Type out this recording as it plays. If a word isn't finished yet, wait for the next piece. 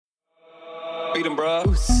Beat 'em, bro.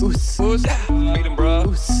 Beat 'em, bro.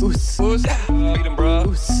 Beat 'em, bro.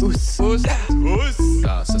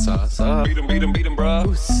 Beat 'em, beat 'em, beat 'em, bro.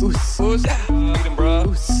 Beat 'em,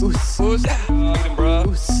 bro. Beat 'em, bro.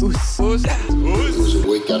 Was your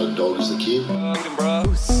weight got a dog as a kid? Beat 'em, bro.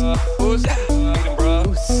 Beat 'em, bro. Beat 'em, bro.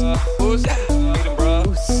 Beat 'em,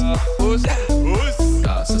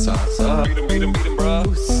 beat 'em, beat 'em, bro. Beat 'em, bro.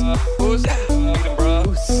 Beat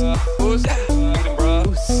 'em, bro.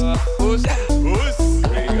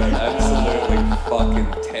 Absolutely fucking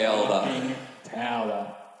tailed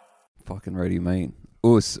up. Fucking ready, mate.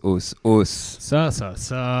 Us. Sa.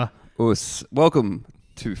 Us. Welcome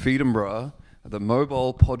to Feed 'em Brah, the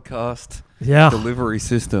mobile podcast Yeah. delivery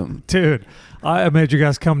system. Dude, I made you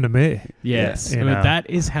guys come to me. Yes, You but know. that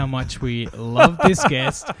is how much we love this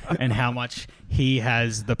guest and how much he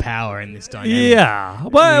has the power in this dynamic. Yeah.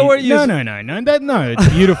 Well, we're using... No, it's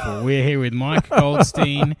beautiful. We're here with Mike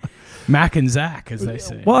Goldstein, Mac and Zach, as they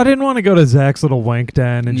say. Well, I didn't want to go to Zach's little wank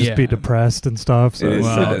den and just Yeah. be depressed and stuff. So It is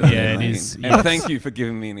Well, certainly, yeah, it mate. is. And Yes. thank you for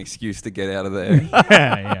giving me an excuse to get out of there.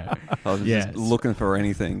 yeah. I was Yes. just looking for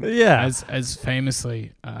anything. yeah. As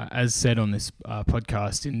famously, as said on this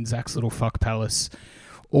podcast in Zach's little fuck palace,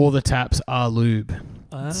 all the taps are lube.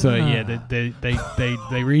 So yeah, they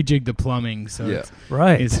rejig the plumbing. So Yeah.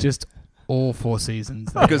 Right. it's just all four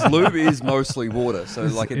seasons. there. Because lube is mostly water, so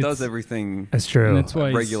like it It's- does everything That's true. And that's why a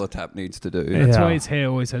his- regular tap needs to do. Yeah. That's why his hair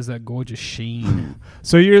always has that gorgeous sheen.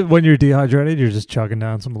 So when you're dehydrated, you're just chugging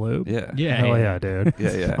down some lube. Yeah. Yeah. Hell yeah, dude.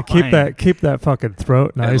 Yeah. Keep that fucking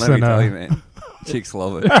throat And nice let me and tell you, man, chicks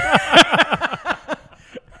love it.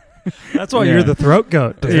 that's why Yeah. you're the throat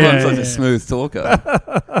goat. That's Dude. why I'm Yeah, such yeah. a smooth talker.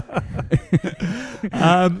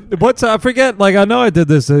 I forget. Like I know I did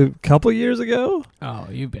this a couple years ago. Oh,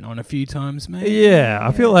 you've been on a few times, mate. Yeah,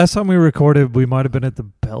 I feel last time we recorded, we might have been at the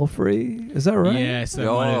Belfry. Is that right? Yes, that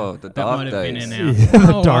Oh, might have, the that dark might have been days. in our Yeah,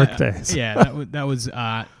 the dark days. Yeah, that was.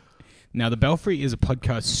 Now the Belfry is a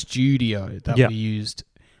podcast studio that Yeah. we used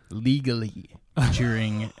legally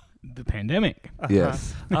during the pandemic.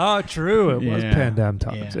 Yes. Oh, true. It was Yeah. pandemic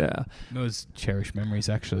times. Yeah. Those cherished memories,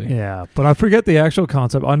 actually. Yeah. But I forget the actual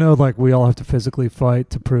concept. I know, like, we all have to physically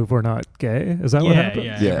fight to prove we're not gay. Is that what happens?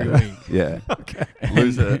 Yeah, Yeah. every week. Yeah. Okay.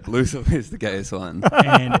 Loser is the gayest one.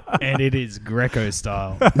 and it is Greco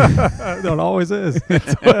style. No, it always is.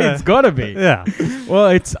 It's got to be. Yeah.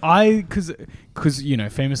 Well, because you know,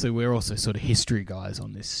 famously we're also sort of history guys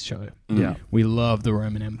on this show. Yeah. We love the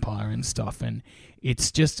Roman Empire and stuff, and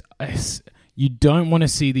it's just you don't want to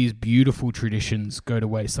see these beautiful traditions go to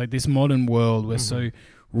waste. Like this modern world, we're so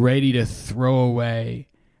ready to throw away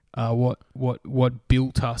what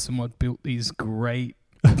built us and what built these great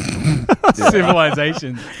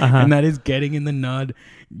civilizations, and that is getting in the nud,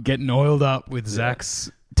 getting oiled up with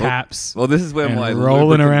Zach's taps. Well, this is where And my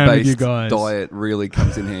rolling around with you lubricant-based guys. diet really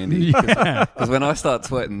comes in handy. Yeah. Because when I start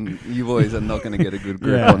sweating, you boys are not going to get a good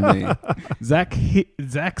grip Yeah. on me.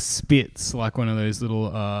 Zach spits like one of those little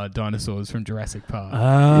dinosaurs from Jurassic Park.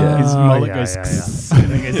 His mullet yeah, goes yeah, yeah.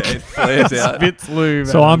 and it It flares out. spits lube.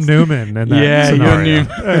 So at I'm us. Newman in that Yeah, you're scenario.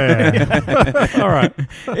 Newman. Yeah. All right.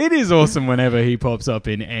 It is awesome whenever he pops up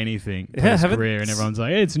in anything Yeah, for his haven't- career, and everyone's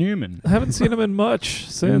like, hey, it's Newman. I haven't seen him in much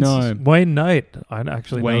since No. Wayne Knight. I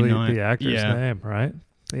actually Wayne know Knight, the actor's yeah. name, right?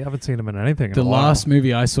 You haven't seen him in anything in The a while. last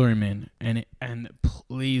movie I saw him in, and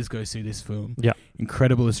please go see this film. Yeah.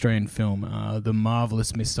 Incredible Australian film, The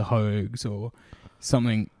Marvelous Mr. Hogs or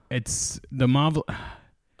something. It's the Marvel.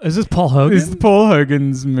 Is this Paul Hogan? It's Paul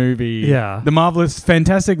Hogan's movie. Yeah. The Marvelous,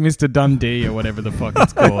 Fantastic Mr. Dundee or whatever the fuck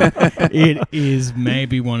it's called. It is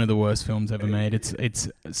maybe one of the worst films ever made. It's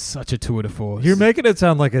such a tour de force. You're making it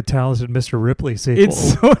sound like a talented Mr. Ripley sequel.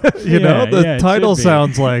 It's sort of, you know, the it title should be.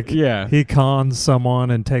 sounds like Yeah. he cons someone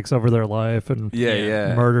and takes over their life and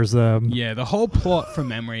Yeah. murders them. Yeah, the whole plot from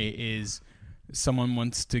memory is someone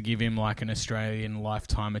wants to give him like an Australian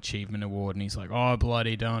Lifetime Achievement Award, and he's like, "Oh,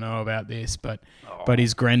 bloody don't know about this," but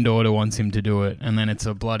his granddaughter wants him to do it, and then it's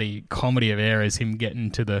a bloody comedy of errors. Him getting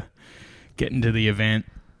to the event.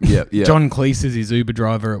 Yeah. John Cleese is his Uber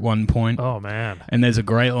driver at one point, Oh man. and there's a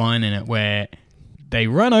great line in it where they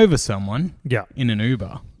run over someone Yeah. in an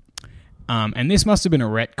Uber, and this must have been a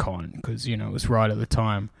retcon because it was right at the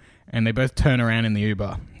time, and they both turn around in the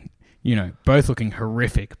Uber. Both looking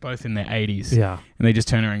horrific, both in their 80s. Yeah. And they just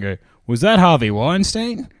turn around and go, was that Harvey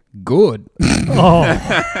Weinstein? Good. Oh,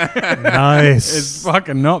 nice. It's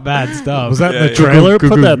fucking not bad stuff. Was that in Yeah, the trailer? Good,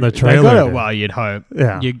 Put good, that in the good. trailer. They got it, dude. well, you'd hope.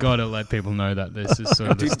 Yeah. You got to let people know that this is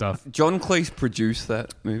sort of the stuff. John Cleese produced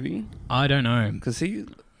that movie I don't know. because he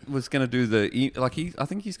was going to do I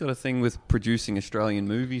think he's got a thing with producing Australian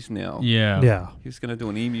movies now. Yeah. Yeah. He was going to do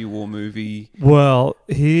an Emu War movie. Well,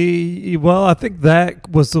 I think that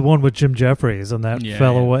was the one with Jim Jeffries, and that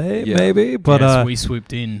fell away, maybe. But so we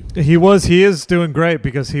swooped in. he is doing great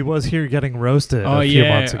because he was here getting roasted a few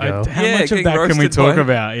months ago. How much of that can we talk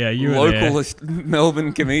about? Yeah, you were there. Local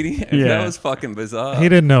Melbourne comedian. Yeah. That was fucking bizarre. He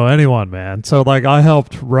didn't know anyone, man. So like I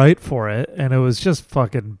helped write for it, and it was just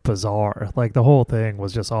fucking bizarre. Like the whole thing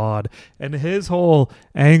was just odd. And his whole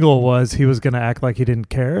angle was he was going to act like he didn't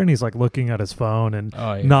care, and he's like looking at his phone and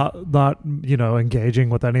not engaging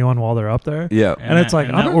with anyone while they're up there. Yeah. And it's like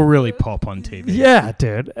that will really pop on TV. Yeah,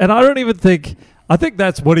 dude. And I don't even think I think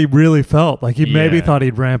that's what he really felt. Like he maybe thought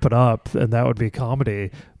he'd ramp it up and that would be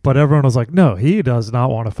comedy. But everyone was like, no, he does not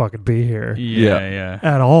want to fucking be here. Yeah.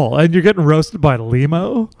 At all. And you're getting roasted by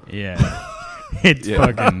Limo? Yeah. It's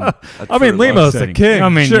fucking... I mean, Limo's the king. I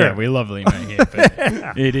mean, sure. yeah, we love Limo here,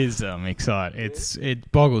 but it is exciting.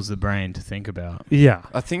 It boggles the brain to think about. Yeah.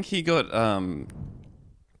 I think he got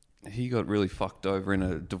really fucked over in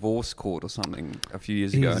a divorce court or something a few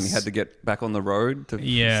years ago, and he had to get back on the road to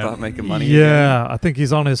start making money. Yeah, I think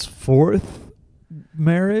he's on his fourth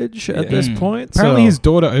marriage at this point. Apparently his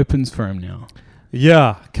daughter opens for him now.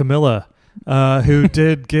 Yeah, Camilla, who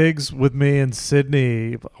did gigs with me in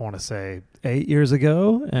Sydney, I want to say 8 years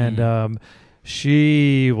ago, and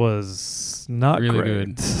she was not really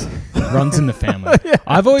great. Good. Runs in the family.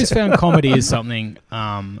 I've always found comedy is something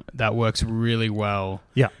that works really well.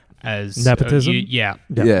 Yeah. As nepotism.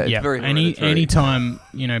 It's very anytime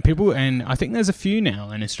people, and I think there's a few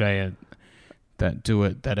now in Australia that do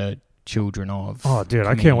it that are children of. Oh, dude,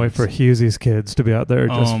 I can't wait for Hughesy's kids to be out there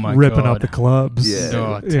just ripping up the clubs.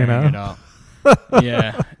 Yeah, tearing it up.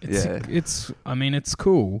 It's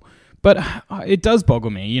cool. But it does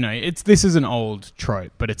boggle me, this is an old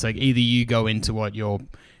trope, but it's like either you go into what your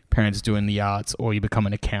parents do in the arts or you become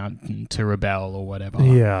an accountant to rebel or whatever.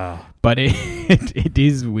 Yeah. But it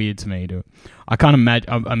is weird to me I can't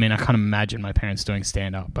imagine my parents doing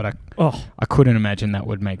stand up, but I couldn't imagine that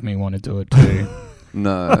would make me want to do it too.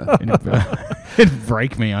 No. It'd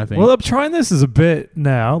break me, I think. Well, I'm trying this as a bit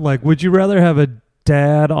now. Like, would you rather have a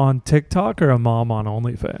dad on TikTok or a mom on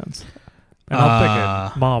OnlyFans? And I'm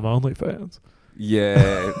thinking mom OnlyFans.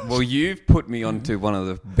 Yeah. Well, you've put me onto one of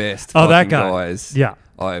the best that guy. guys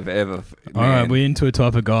I've ever... All right, we're into a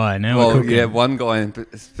type of guy. Now we're cooking. Yeah, one guy in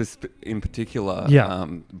particular,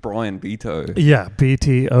 Brian Beto. Yeah,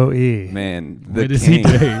 BTOE. Man, what does he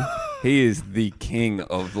do? He is the king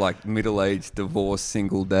of like middle-aged, divorced,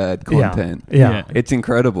 single dad content. Yeah. It's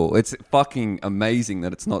incredible. It's fucking amazing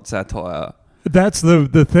that it's not satire. That's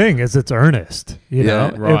the thing, is it's earnest, you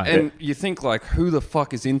know? Right. And you think like, who the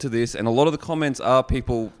fuck is into this? And a lot of the comments are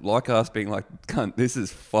people like us being like, cunt, this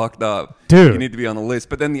is fucked up. Dude. You need to be on the list.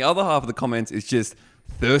 But then the other half of the comments is just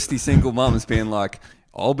thirsty single mums being like,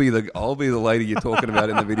 I'll be the lady you're talking about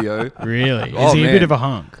in the video. Really? Is he a bit of a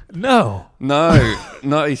hunk? No,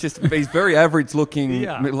 he's very average looking,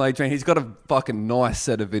 middle-aged man. He's got a fucking nice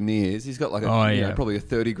set of veneers. He's got like probably a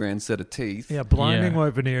 30 grand set of teeth. Yeah, blinding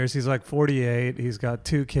white veneers. He's like 48. He's got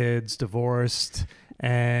 2 kids, divorced,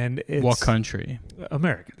 and it's what country?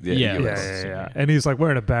 American. Yeah. And he's like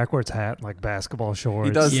wearing a backwards hat, and like basketball shorts.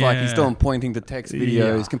 He does like he's doing pointing to text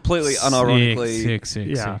videos, completely unironically.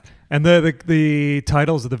 Sick. And the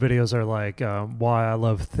titles of the videos are like "Why I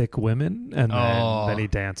Love Thick Women," and then he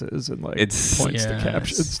dances and like points to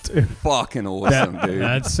captions too. Fucking awesome, dude.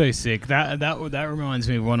 That's so sick. That reminds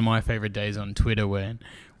me of one of my favorite days on Twitter when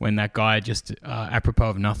that guy just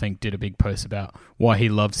apropos of nothing did a big post about why he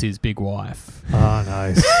loves his big wife. Oh,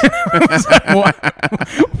 nice. Why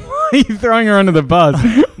are you throwing her under the bus?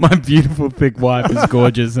 My beautiful thick wife is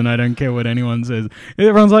gorgeous, and I don't care what anyone says.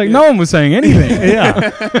 Everyone's like, no one was saying anything.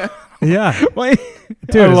 Yeah. Dude, I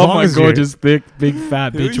love my gorgeous, thick, big,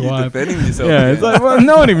 fat bitch Who are you wife. defending yourself? Yeah, it's like, well,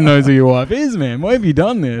 no one even knows who your wife is, man. Why have you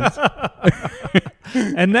done this?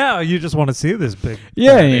 And now you just want to see this big...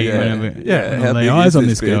 Lay eyes on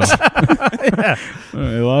this girl.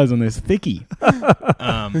 Lay eyes on this thickie.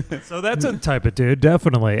 So that's a type of dude,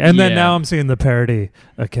 definitely. And then now I'm seeing the parody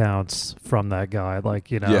accounts from that guy, like,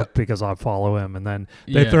 because I follow him. And then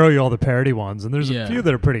they throw you all the parody ones. And there's a few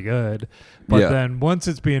that are pretty good. But then once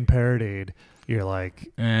it's being parodied, you're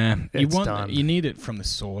like, it's done. You need it from the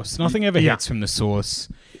source. Nothing ever hits from the source.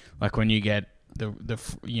 Like when you get the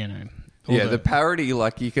parody,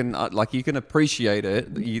 like you can appreciate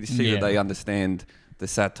it. You see that they understand the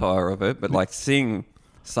satire of it, but like seeing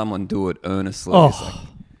someone do it earnestly, is like,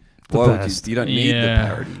 Why would you? You don't need the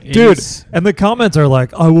parody, dude. And the comments are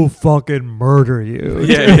like, "I will fucking murder you."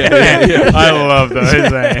 Yeah. I love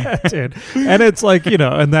those, dude. And it's like,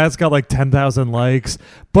 and that's got like 10,000 likes.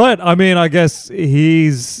 But I mean, I guess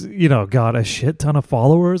he's got a shit ton of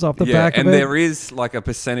followers off the back of it. And there is like a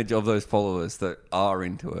percentage of those followers that are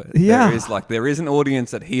into it. Yeah, there is an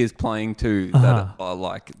audience that he is playing to that are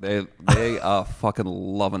like they are fucking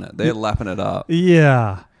loving it. They're lapping it up.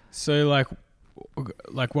 Yeah. So like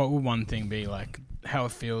what would one thing be, like how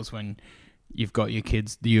it feels when you've got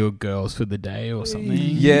your girls for the day or something?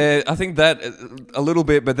 Yeah, I think that a little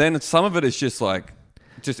bit, but then some of it is just like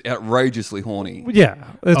just outrageously horny. Yeah,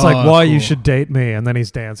 it's like why you should date me, and then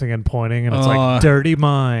he's dancing and pointing, and it's like dirty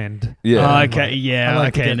mind. Yeah. Okay. Yeah.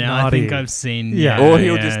 like okay. Now naughty. I think I've seen. Yeah. Or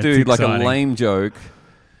he'll just do like exciting. a lame joke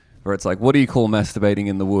where it's like, "What do you call masturbating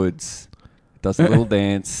in the woods?" Does a little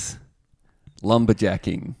dance.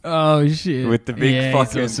 Lumberjacking. Oh shit! With the big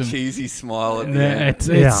fucking cheesy smile at the end.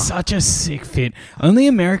 It's such a sick fit. Only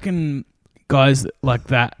American guys like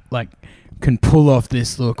that can pull off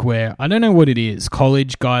this look where I don't know what it is,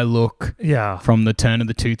 college guy look. Yeah. From the turn of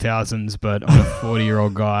the 2000s, but on a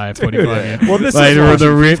 40-year-old guy, 45. Well, this later is with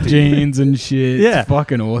the ripped jeans and shit. Yeah. It's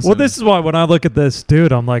fucking awesome. Well, this is why when I look at this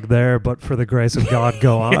dude, I'm like, there, but for the grace of God,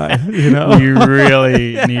 go I. You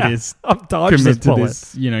really need to commit to bullet.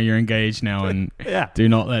 this. You're engaged now, and do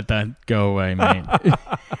not let that go away, mate.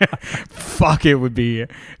 Fuck, it would be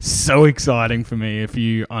so exciting for me if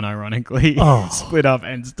you unironically split up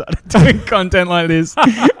and started doing content like this.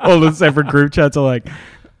 All the separate group chats are like,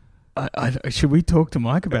 should we talk to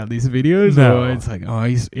Mike about these videos? No. Or it's like,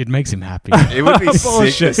 it makes him happy. It would be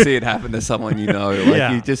sick to see it happen to someone you know.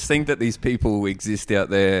 Like you just think that these people exist out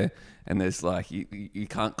there, and there's like you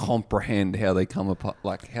can't comprehend how they come apart,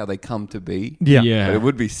 like how they come to be. Yeah. But it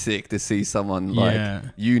would be sick to see someone like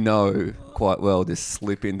quite well just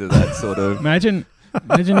slip into that sort of. Imagine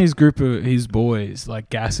his group of his boys like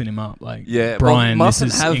gassing him up, like, Brian, this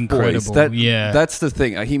is incredible. That's the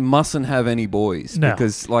thing. He mustn't have any boys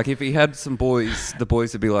because, like, if he had some boys, the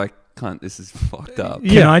boys would be like, "Cunt, this is fucked up."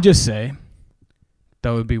 Can I just say,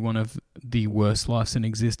 that would be one of the worst lives in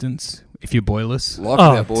existence if you're boyless. Life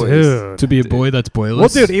without boys. Dude. To be a boy that's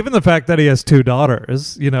boyless. Well, dude, even the fact that he has 2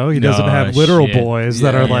 daughters, he doesn't have literal boys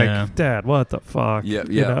that are like, "Dad, what the fuck?"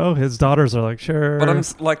 Yeah. His daughters are like, "Sure." But I'm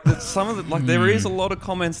like, some of the there is a lot of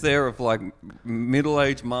comments there of like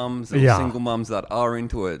middle-aged mums or single mums that are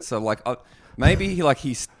into it. So like, maybe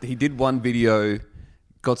he did one video,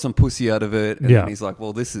 got some pussy out of it, and then he's like,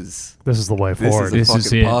 "Well, this is the way forward. This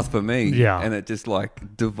is the fucking path for me." Yeah, and it just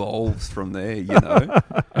like devolves from there,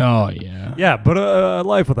 Oh yeah. Yeah, but a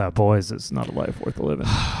life without boys is not a life worth living.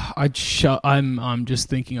 I'm just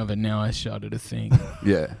thinking of it now. I shudder to think.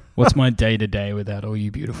 Yeah. What's my day to day without all you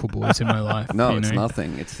beautiful boys in my life? No, it's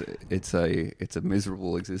nothing. It's a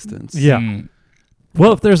miserable existence. Yeah.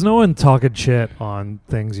 Well, if there's no one talking shit on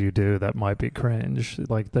things you do that might be cringe,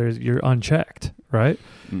 like you're unchecked, right?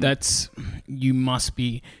 You must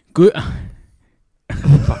be good.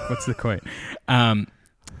 Fuck, what's the quote? When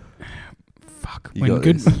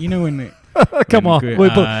come on.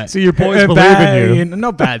 Good, so your boys believe in you.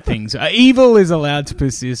 Not bad things. Evil is allowed to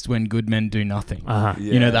persist when good men do nothing. Uh-huh.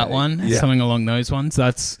 You know that one? Yeah. Something along those ones.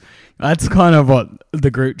 That's kind of what the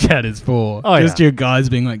group chat is for. Just your guys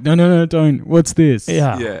being like, no, don't. What's this?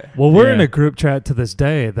 Yeah. Well, we're in a group chat to this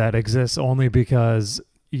day that exists only because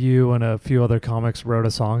you and a few other comics wrote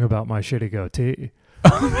a song about my shitty goatee.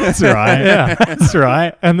 That's right. Yeah, that's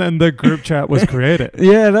right. And then the group chat was created.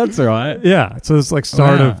 Yeah, that's right. Yeah, so it's like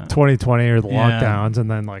start of 2020 or the lockdowns, and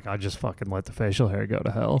then like I just fucking let the facial hair go to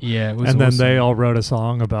hell. Yeah, it was and awesome. then they all wrote a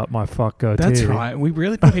song about my fuck goatee. That's right. We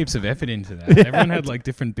really put heaps of effort into that. Everyone had like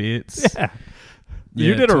different bits. Yeah.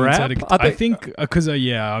 You did a rap? I think because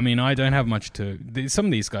I mean, I don't have much to. Some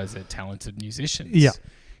of these guys are talented musicians. Yeah.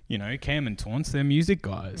 Cam and Taunts, they're music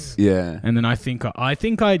guys. Yeah. And then I think I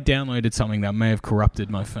downloaded something that may have corrupted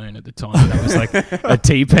my phone at the time. That was like a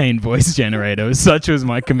T-Pain voice generator. Such was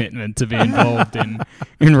my commitment to be involved in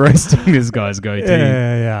roasting this guy's goatee.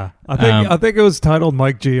 Yeah. I think it was titled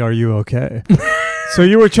 "Mike G, Are You Okay?" So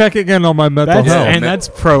you were checking in on my mental health, and that's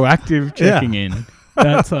proactive checking in.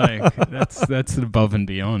 That's like that's above and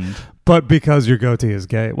beyond. But because your goatee is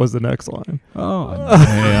gay was the next line. Oh,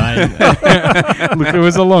 look, it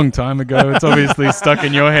was a long time ago. It's obviously stuck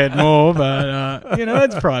in your head more, but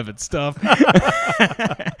that's private stuff.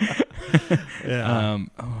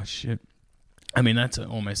 Oh shit. I mean, that's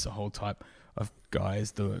almost the whole type of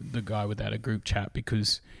guys. The guy without a group chat,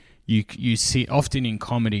 because you see often in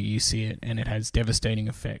comedy you see it and it has devastating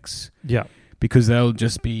effects. Yeah. Because they'll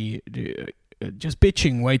just be just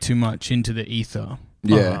bitching way too much into the ether.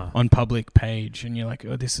 on public page, and you're like,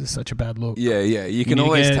 oh, this is such a bad look. Yeah. You can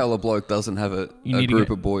always tell a bloke doesn't have a group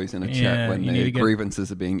of boys in a chat when their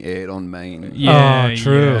grievances are being aired on main. Yeah,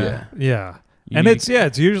 true. Yeah. And it's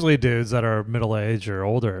usually dudes that are middle-aged or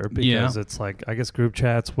older because it's like, I guess group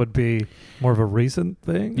chats would be more of a recent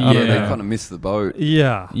thing. Yeah. They kind of miss the boat.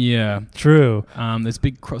 Yeah. Yeah. True. There's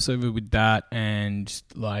big crossover with that and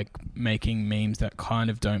like making memes that kind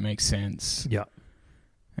of don't make sense. Yeah.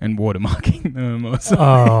 And watermarking them or something.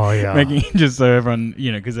 Oh, yeah. Making it just so everyone,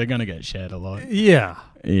 because they're going to get shared a lot. Yeah.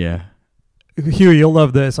 Yeah. Hugh, you'll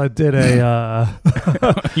love this. I did a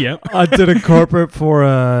I did a corporate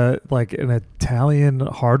for like an Italian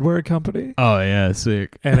hardware company. Oh yeah,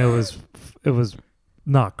 sick. And it was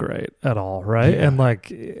not great at all, right? Yeah. And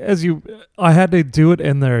like I had to do it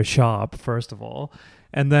in their shop first of all.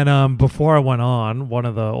 And then before I went on, one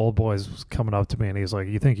of the old boys was coming up to me and he's like,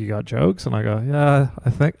 "You think you got jokes?" And I go, "Yeah, I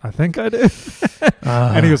think I do."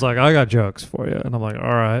 And he was like, "I got jokes for you." And I'm like,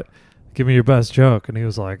 "All right, give me your best joke." And he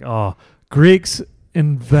was like, "Oh, Greeks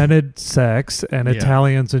invented sex and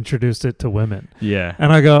Italians introduced it to women." Yeah.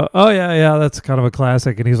 And I go, "Oh yeah, that's kind of a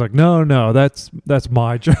classic." And he's like, "No, that's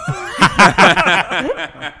my joke."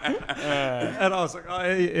 And I was like, "Oh,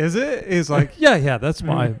 is it?" He's like, "Yeah, that's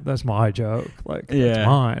my joke. Like, that's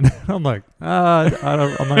mine." I'm like, I'm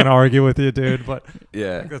not gonna argue with you, dude, but I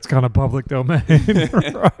think that's kind of public domain,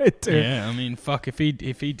 right? Dude? Yeah, I mean, fuck, if he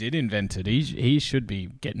did invent it, he should be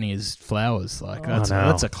getting his flowers. Like that's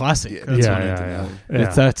a classic. Yeah.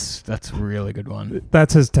 That's a really good one.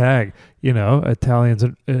 That's his tag. Italians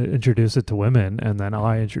introduce it to women, and then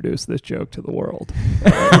I introduce this joke to the world.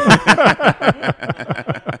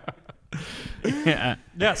 Yeah.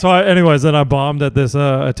 So, anyways, then I bombed at this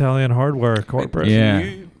Italian hardware corporate.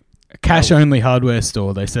 Yeah. Cash only hardware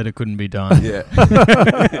store. They said it couldn't be done. Yeah.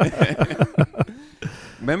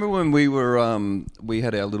 Remember when we were we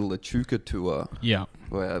had our little Echuca tour? Yeah.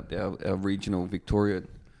 Our regional Victoria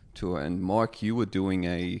tour, and Mike, you were doing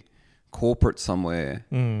a corporate somewhere,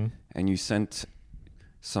 and you sent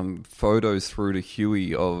some photos through to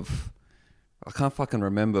Huey of. I can't fucking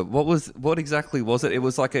remember what exactly was it. It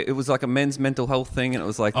was like a men's mental health thing, and it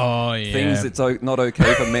was like things it's not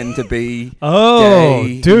okay for men to be. Oh,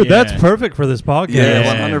 gay. Dude, that's perfect for this podcast.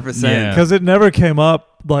 Yeah, 100%. Because it never came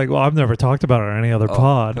up. Like, well, I've never talked about it on any other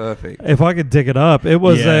pod. Perfect. If I could dig it up, it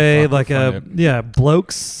was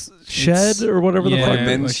blokes shed or whatever the fuck. Like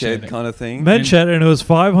men's shed kind of thing. Men's shed, and it was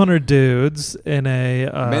 500 dudes in a.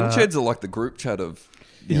 Men's sheds are like the group chat of.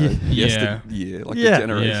 The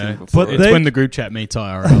generation before. But it's when the group chat meets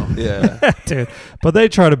IRL. Yeah. Dude. But they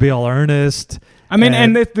try to be all earnest. I mean,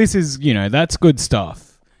 and this is, that's good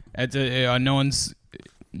stuff. No one's...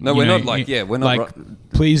 No, we're not like, we're not... Like,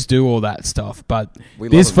 please do all that stuff. But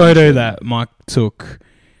this photo that Mike took...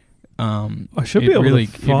 I should be able to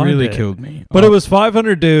find it really it. killed me. But it was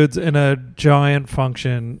 500 dudes in a giant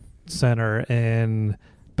function center in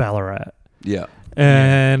Ballarat. Yeah.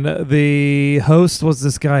 And the host was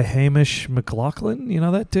this guy, Hamish McLaughlin. You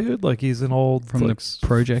know that dude? Like, he's an old... From the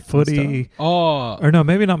Project footy... Oh. Or no,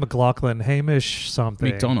 maybe not McLaughlin. Hamish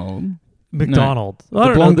something. McDonald. No.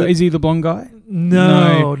 The blonde guy. Is he the blonde guy?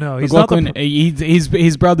 No. He's not McLaughlin.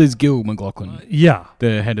 His brother's Gil McLaughlin. Yeah.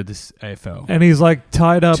 The head of this AFL. And he's like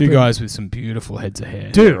tied up. Two guys with some beautiful heads of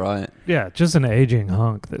hair. Dude. Right. Yeah, just an aging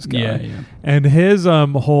hunk, this guy. Yeah. And his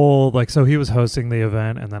whole, like, so he was hosting the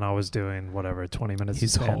event, and then I was doing, 20 minutes of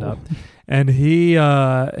stand-up. And he,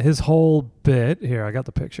 his whole bit, here, I got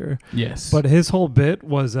the picture. Yes. But his whole bit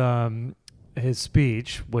was his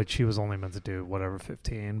speech, which he was only meant to do,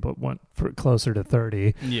 15, but went for closer to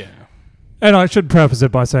 30. Yeah. And I should preface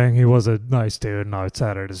it by saying he was a nice dude, and I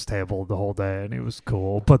sat at his table the whole day, and he was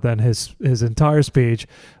cool. But then his entire speech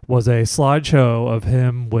was a slideshow of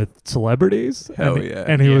him with celebrities. Hell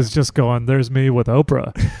and he was just going, "There's me with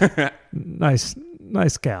Oprah."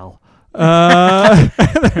 Nice gal. And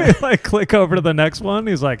then we click over to the next one.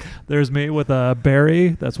 He's like, "There's me with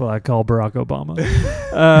Barry." That's what I call Barack Obama.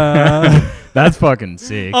 That's fucking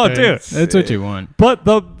sick. Oh, dude. That's what you want. But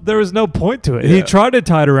there was no point to it. Yeah. He tried to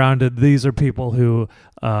tie it around to these are people who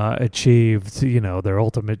achieved, their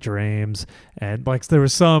ultimate dreams. And there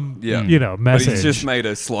was some, message. But he's just made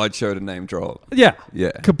a slideshow to name drop. Yeah.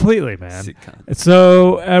 Yeah. Completely, man. Sick cunt.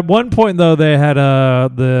 So at one point, though, they had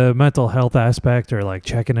the mental health aspect or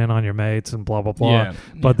checking in on your mates and blah, blah, blah. Yeah.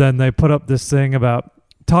 But then they put up this thing about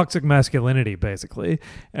toxic masculinity, basically.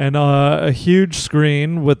 And a huge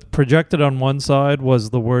screen with projected on one side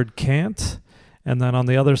was the word can't, and then on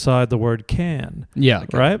the other side the word can. Yeah.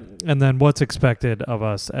 Right? And then what's expected of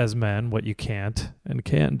us as men, what you can't and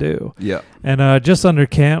can do. Yeah. And just under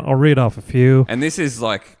can't, I'll read off a few. And this is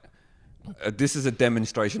this is a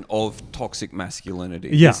demonstration of toxic masculinity.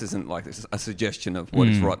 Yeah. This isn't like this is a suggestion of what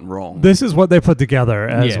is right and wrong. This is what they put together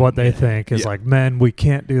as what they think is like, men, we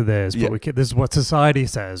can't do this, but we can. This is what society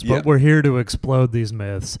says, but we're here to explode these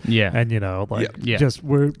myths. Yeah. And, just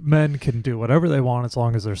men can do whatever they want as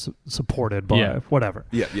long as they're supported by whatever.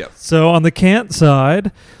 Yeah, yeah. So on the can't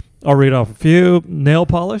side, I'll read off a few. Nail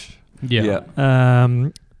polish. Yeah.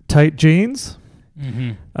 Tight jeans.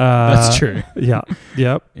 Mm-hmm. That's true. Yeah.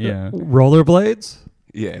 Yep. Yeah. Rollerblades.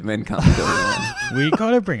 Yeah, men can't be doing that. We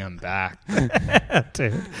gotta bring them back,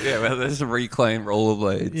 Dude. Yeah, well, there's a reclaim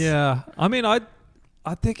rollerblades. Yeah. I mean, I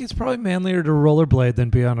think it's probably manlier to rollerblade than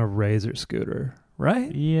be on a razor scooter,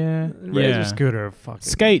 right? Yeah. Razor scooter, fucking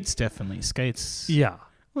skates, definitely skates. Yeah.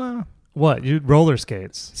 Well, what? You roller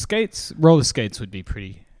skates? Roller skates would be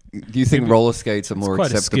pretty. Do you think roller skates are more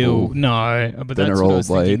acceptable? No, but than that's a what I was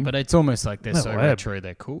thinking. rollerblade? But it's almost like they're so way. retro,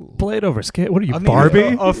 they're cool. Blade over skate? What are you, I mean,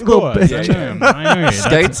 Barbie? Of course. Yeah. I know.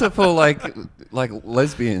 Skates are for like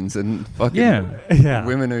lesbians and fucking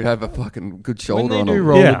women who have a fucking good shoulder when on they do them.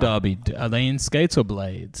 roller derby, are they in skates or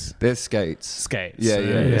blades? They're skates. Skates.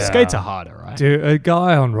 Yeah. Skates are harder, right? Dude, a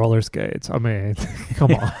guy on roller skates. I mean,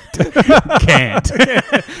 come on. Can't.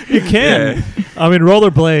 You can. Yeah. I mean,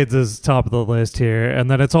 rollerblades is top of the list here, and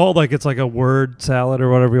then it's all like, it's like a word salad or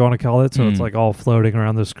whatever you want to call it. So it's like all floating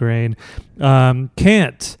around the screen.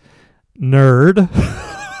 Can't nerd.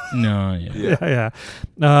 No. Yeah.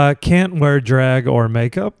 Can't wear drag or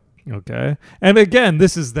makeup. Okay. And again,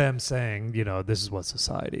 this is them saying, this is what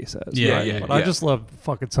society says. Yeah, right? yeah. But I just love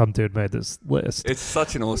fucking some dude made this list. It's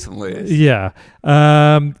such an awesome list. Yeah.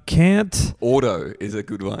 Can't. Auto is a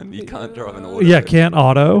good one. You can't drive an auto. Yeah, can't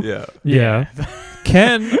auto. Yeah.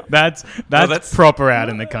 Can. That's proper out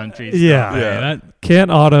in the country. Yeah.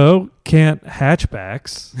 Can't auto. Can't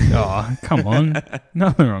hatchbacks. Oh, come on.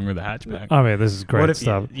 Nothing wrong with a hatchback. I mean, this is great what if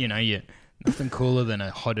stuff. You nothing cooler than a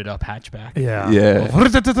hotted up hatchback. Yeah.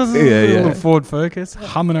 Little Ford Focus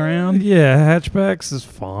humming around. Yeah, hatchbacks is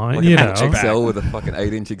fine. Like an XL with a fucking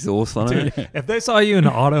 8-inch exhaust on it. If they saw you in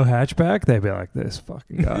an auto hatchback, they'd be like, this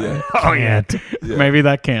fucking guy. Yeah. Oh, yeah. Maybe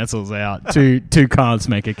that cancels out. Two cars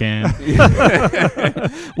make a can.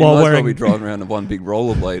 Well, might as well be driving around in one big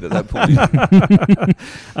rollerblade at that point.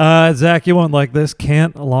 Zach, you won't like this.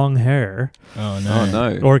 Can't long hair. Oh,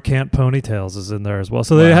 no. Or can't ponytails is in there as well.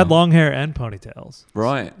 So they had long hair and ponytails.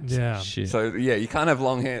 Right. Yeah. Shit. So, you can't have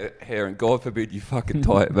long hair and God forbid you fucking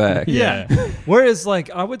tie it back. Yeah. Whereas,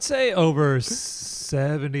 I would say over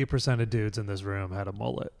 70% of dudes in this room had a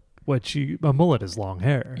mullet, which a mullet is long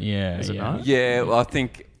hair. Yeah. Is it not? Yeah, well, I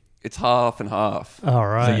think it's half and half. All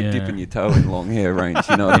right. So you're dipping your toe in long hair range,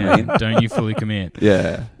 you know what I mean? Don't you fully commit.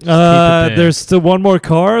 Yeah. There's still one more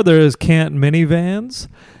car. There's can't minivans.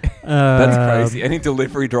 That's crazy. Any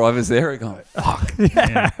delivery drivers there are going, fuck.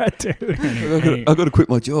 Yeah, dude. I've got to quit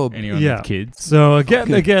my job. Anyone with kids. So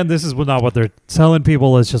again, this is not what they're telling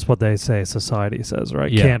people. It's just what they say society says,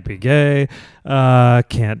 right? Yeah. Can't be gay.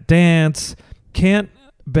 Can't dance. Can't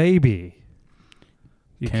baby.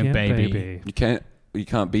 You can't baby. You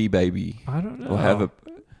can't be baby. I don't know. Or have a...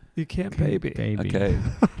 You can't baby. Okay.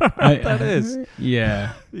 That is.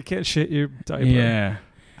 Yeah. You can't shit your diaper. Yeah.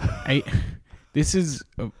 This is...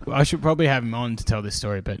 I should probably have him on to tell this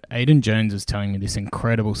story, but Aidan Jones was telling me this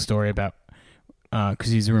incredible story about...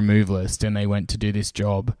 Because he's a removalist, and they went to do this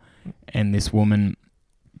job, and this woman,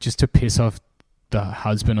 just to piss off the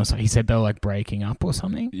husband or something, he said they were breaking up or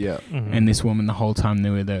something. Yeah. Mm-hmm. And this woman, the whole time they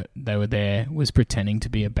were there, was pretending to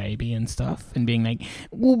be a baby and stuff, and being like,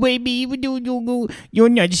 "Oh, baby, you're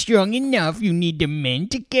not strong enough. You need the men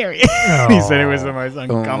to carry." He said it was the most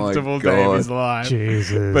uncomfortable day of his life.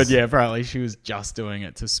 Jesus. But yeah, apparently she was just doing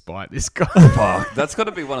it to spite this guy. Fuck. That's got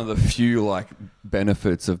to be one of the few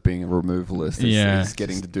benefits of being a removalist. Is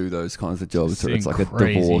getting to do those kinds of jobs where it's like a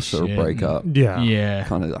divorce or a breakup. Yeah.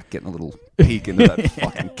 Kind of getting a little peek into that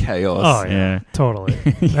fucking chaos. Oh yeah. Totally.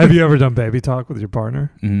 Have you ever done baby talk with your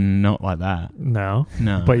partner? Not like that. No.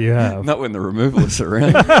 But you have. Not when the removalists are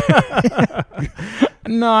around.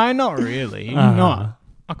 No, not really. Not.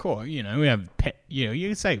 Of course, we have pet. You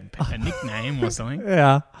can say a nickname or something.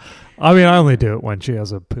 Yeah. I mean, I only do it when she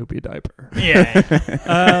has a poopy diaper.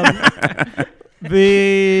 Yeah. I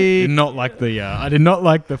did not like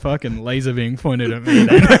the fucking laser being pointed at me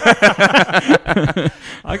then.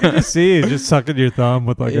 I can just see you just sucking your thumb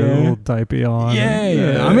with a little diaper on.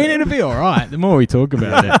 Yeah. I mean, it'll be all right the more we talk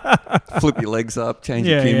about it. Flip your legs up, change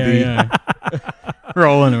your kimby.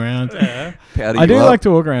 rolling around. Yeah. I do like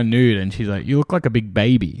to walk around nude, and she's like, "You look like a big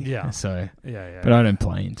baby." Yeah. So Yeah. but I don't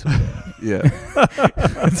play into it. Yeah.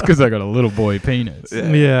 It's because I got a little boy penis.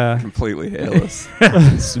 Yeah. Completely hairless.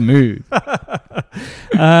 Smooth.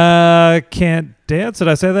 Can't dance. Did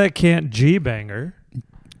I say that? Can't G-banger.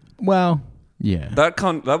 Well, yeah.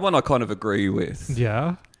 That one I kind of agree with.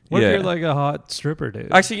 Yeah. What if you're like a hot stripper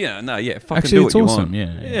dude? Actually, fucking Actually, do it's what you awesome.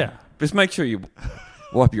 want. Yeah. Just make sure you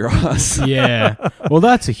wipe your ass. Yeah. Well,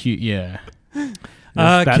 that's a huge. Yeah.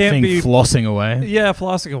 That can't thing be flossing away. Yeah,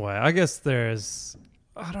 flossing away. I guess there's.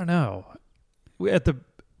 I don't know.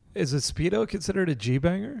 Is a Speedo considered a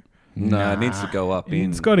G-banger? No, it needs to go up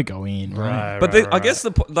in. It's got to go in, right? But I guess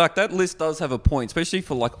that list does have a point, especially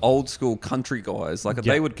for like old school country guys. Like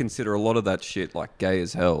they would consider a lot of that shit like gay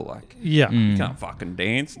as hell. Like you can't fucking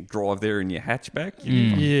dance and drive there in your hatchback.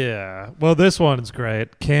 Yeah. Well, this one's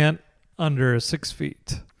great. Can't under 6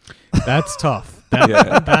 feet. That's tough.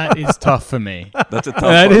 That is tough for me. That's a tough.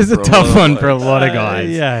 That is a tough one for a lot of guys.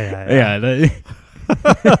 Yeah.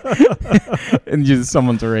 And just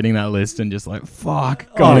someone's reading that list and just like, fuck,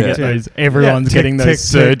 gotta get those. Everyone's getting those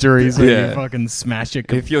tick, surgeries where you fucking smash it.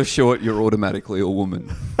 If you're short, you're automatically a woman.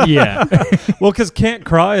 Yeah. Well, because Can't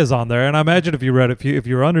Cry is on there, and I imagine if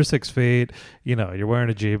you're under 6 feet, you're wearing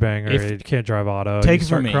a G-banger, you can't drive auto, take you it from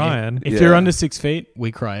start me. crying. If you're under 6 feet,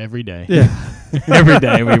 we cry every day. Yeah. Every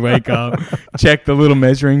day we wake up, check the little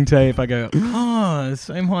measuring tape. I go,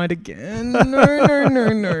 same height again.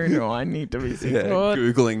 No. I need to be 6 foot.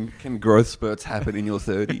 Googling, can growth spurts happen in your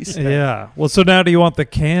 30s? Yeah. Well, so now do you want the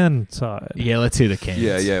can side? Yeah, let's see the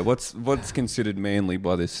cans. Yeah. What's considered manly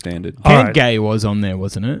by this standard? Can't gay was on there,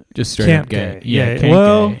 wasn't it? Just straight Can't up gay. gay. Yeah. Can't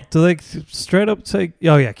Well, gay. do they straight up say?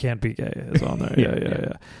 Oh yeah, can't be gay is on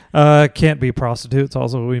there. Yeah. Can't be prostitutes.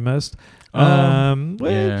 Also, we missed.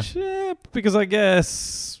 Because I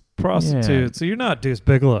guess prostitutes. So you're not Deuce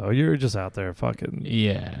Bigelow. You're just out there fucking.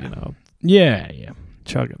 Yeah.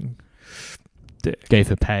 Chugging. Dick. Gay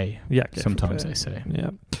for pay. Yeah. Sometimes they say. Yeah.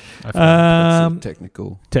 That's a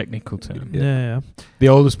Technical term. Yeah. The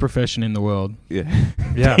oldest profession in the world. Yeah.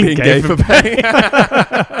 Yeah. Being gay for pay.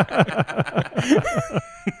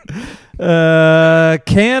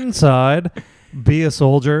 Can side. Be a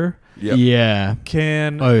soldier. Yep. Yeah.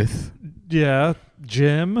 Can. Oath. Yeah.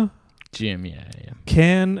 Jim. Yeah.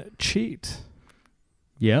 Can cheat.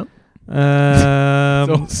 Yep. It's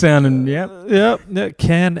all sounding, yep.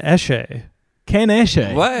 Can Eshe. Ken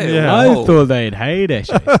Eshe. Wow. Yeah. I thought they'd hate Eshe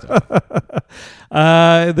stuff.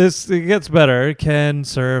 It gets better. Can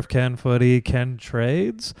surf, can footy, can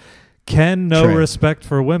trades, can no Trade. respect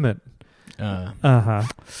for women.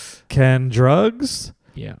 Can drugs.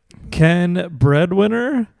 Yeah. Can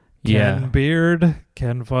breadwinner. Yeah. Can beard.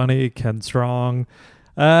 Can funny. Can strong.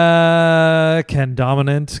 Can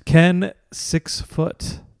dominant. Can 6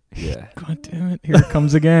 foot. Yeah. God damn it. Here it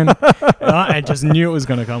comes again. I just knew it was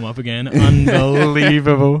going to come up again.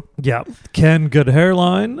 Unbelievable. Yeah. Can good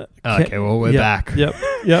hairline. Okay, well, we're back. Yep.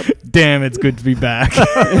 Damn, it's good to be back.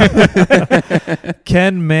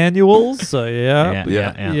 Can manuals. So, Yeah.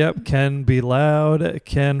 Yep. Can be loud.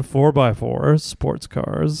 Can 4x4. Sports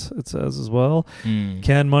cars, it says as well.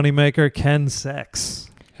 Can moneymaker. Can sex.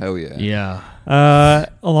 Hell yeah. Yeah.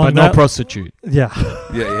 But not prostitute. Yeah.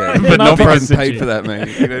 Yeah. But not getting prostitute. paid for that, man.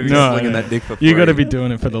 You gotta be slinging that dick for free. You got to be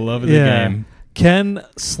doing it for the love of the game. Can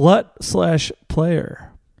slut/player.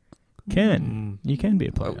 You can be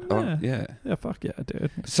a player. Yeah, fuck yeah, dude.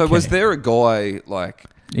 So was there a guy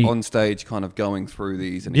on stage kind of going through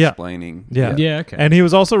these and explaining? Yeah. Okay. And he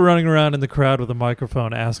was also running around in the crowd with a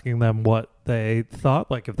microphone asking them what they thought,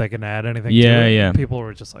 like if they can add anything to it. Yeah. People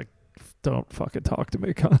were just like, don't fucking talk to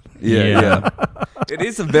me, cunt. Yeah. It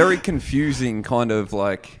is a very confusing kind of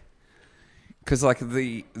because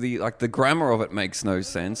the grammar of it makes no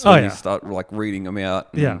sense when you start reading them out.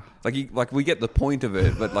 Yeah. We get the point of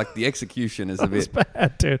it, but the execution is a bit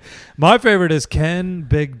bad, dude. My favorite is Ken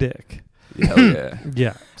Big Dick. Hell yeah.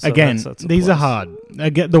 Yeah. So Again, that's these are hard.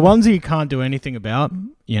 The ones that you can't do anything about,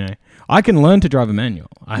 I can learn to drive a manual.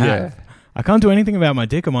 I have. I can't do anything about my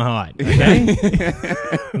dick or my height. Okay?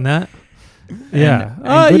 Nah.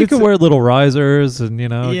 Yeah. You can wear little risers and, You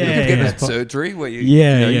can get that surgery where your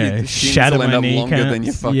shins shatter will end my up longer kneecaps. than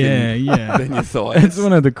your fucking than your thighs. It's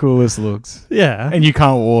one of the coolest looks. Yeah. And you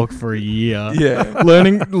can't walk for a year. Yeah.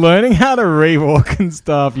 Learning how to re-walk and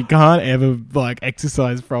stuff. You can't ever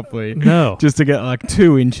exercise properly. No. Just to get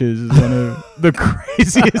 2 inches is one of the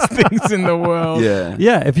craziest things in the world. Yeah.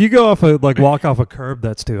 Yeah, if you go off walk off a curb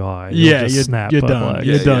that's too high, you'll just snap. You're done.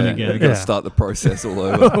 You're done again. You got to start the process all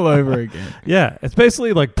over. All over again. Yeah, it's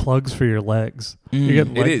basically like plugs for your legs. You get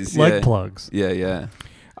leg plugs. Yeah.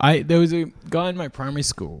 There was a guy in my primary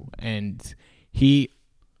school, and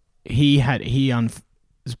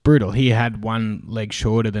it's brutal. He had one leg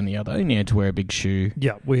shorter than the other, and he had to wear a big shoe.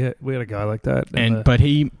 Yeah, we had a guy like that. But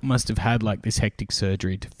he must have had like this hectic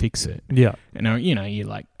surgery to fix it. Yeah. And you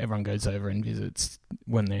like everyone goes over and visits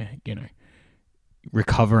when they're,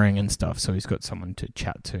 recovering and stuff, so he's got someone to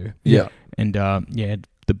chat to. Yeah. And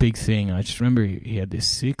the big thing, I just remember he had this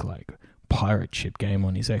sick like pirate ship game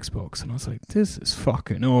on his Xbox, and I was like, this is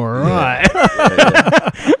fucking alright.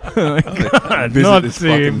 God, not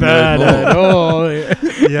too bad at all.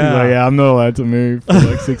 Yeah, I'm not allowed to move for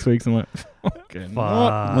like 6 weeks. I'm like, fucking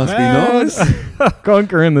must be nice.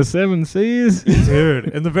 Conquering the 7 seas. Dude,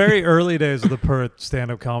 in the very early days of the Perth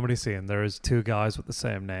stand-up comedy scene, there was 2 guys with the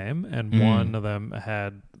same name, and one of them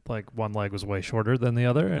had like one leg was way shorter than the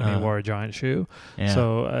other, and he wore a giant shoe. Yeah.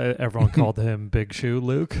 So everyone called him Big Shoe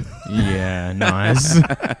Luke. Yeah, nice.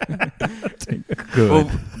 Good.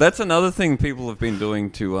 Well, that's another thing people have been doing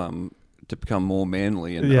to become more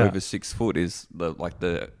manly and over 6 foot is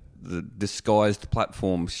the disguised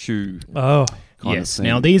platform shoe. Oh, yes.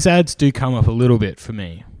 Now these ads do come up a little bit for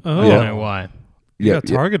me. Oh, I don't know why. Yeah,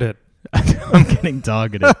 targeted. I'm getting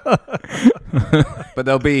targeted. But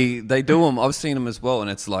they do them. I've seen them as well, and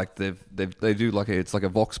it's like they do like it's like a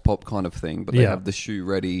vox pop kind of thing. But they have the shoe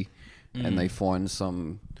ready, and they find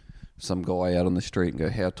some guy out on the street and go,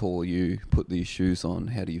 "How tall are you? Put these shoes on.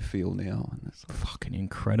 How do you feel now?" And it's like, fucking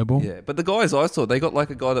incredible. Yeah, but the guys I saw, they got like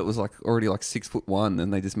a guy that was like already like 6'1",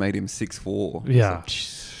 and they just made him 6'4". Yeah.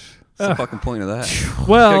 What's the fucking point of that?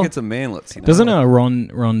 Well, go get some manlets. Doesn't Ron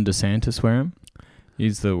DeSantis wear him?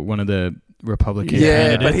 He's one of the Republican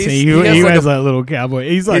candidates. But he wears that little cowboy.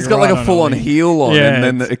 He's got like a full-on heel on, and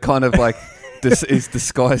then it kind of like is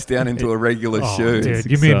disguised down into a regular shoe.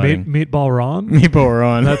 Dude, you mean Meatball Ron? Meatball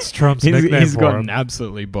Ron. That's Trump's nickname. He's for gotten him.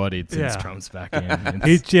 absolutely bodied since Trump's back in.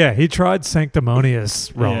 He tried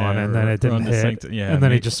Sanctimonious Ron, and then it didn't hit. And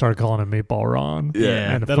then he just started calling him Meatball Ron.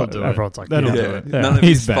 Yeah, and that'll do it. Everyone's like, that'll do it. None of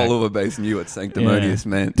his follower base knew what Sanctimonious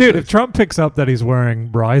meant. Dude, if Trump picks up that he's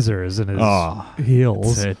wearing risers in his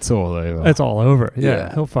heels, it's all over. It's all over.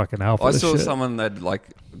 Yeah, he'll fucking out for I this saw shit. someone they'd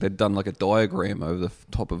done like a diagram over the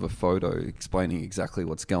top of a photo explaining exactly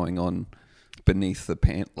what's going on beneath the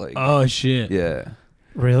pant leg. Oh shit! Yeah,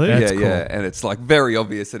 really? That's cool. And it's like very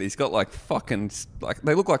obvious that he's got like fucking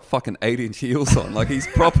they look like fucking 8-inch heels on. Like he's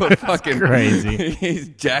proper fucking crazy. He's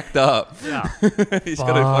jacked up. Yeah, he's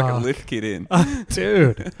got a fucking lift kit in,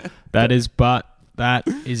 dude. That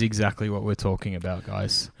is exactly what we're talking about,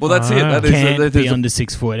 guys. Well, that's it. That can't be under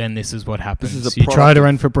 6 foot, and this is what happens. You try to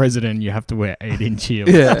run for president, you have to wear 8-inch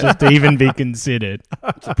heels just to even be considered.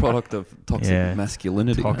 It's a product of toxic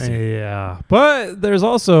masculinity. Yeah, but there's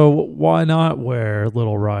also why not wear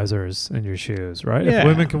little risers in your shoes, right? Yeah. If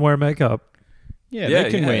women can wear makeup. Yeah,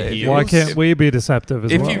 they can wear heels. Why can't we be deceptive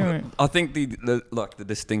as well? I think the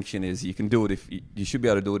distinction is you can do it if you should be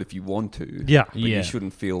able to do it if you want to. Yeah, but you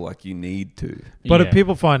shouldn't feel like you need to. But if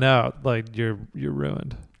people find out, like you're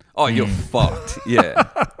ruined. Oh, you're fucked. Yeah,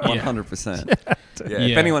 100%. Yeah.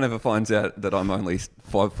 If anyone ever finds out that I'm only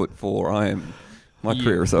 5'4", my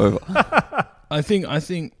career is over. I think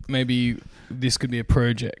maybe this could be a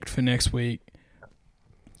project for next week.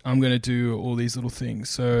 I'm gonna do all these little things.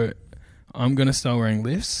 So I'm going to start wearing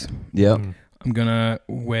lifts. Yeah. I'm going to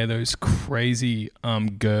wear those crazy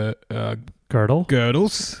girdles.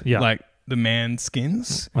 Yeah. Like the man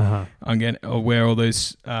skins. Uh-huh. I'll wear all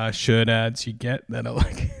those shirt ads you get that are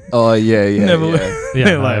like... Oh, yeah.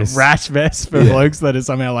 They're like rash vests for blokes that are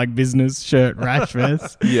somehow like business shirt rash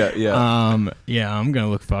vests. Yeah. I'm going to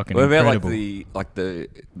look fucking incredible. What about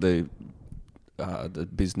the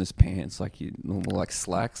business pants, like your normal like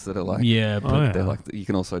slacks that are like they're like you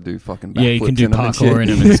can also do fucking backflips. You can do parkour in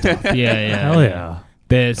them and stuff. Yeah. Hell yeah.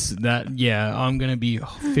 There's that. Yeah, I'm gonna be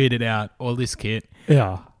fitted out. All this kit.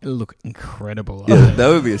 Yeah, it'll look incredible. Yeah, that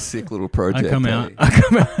would be a sick little project. I come out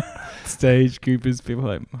stage, Coopers. People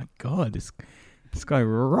are like, my God, this guy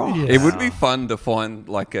rocks. Yeah. It would be fun to find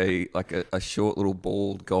like a short little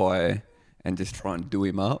bald guy and just try and do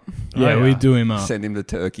him up. Yeah, we do him up. Send him to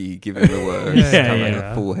Turkey, give him the works.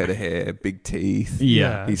 A full head of hair, big teeth.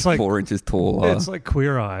 Yeah. He's like 4 inches taller. It's like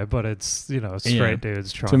Queer Eye, but it's, straight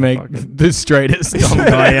dudes trying to make the straightest dumb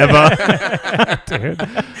guy ever. Dude.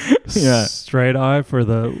 Yeah. Straight Eye for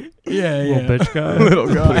the little bitch guy.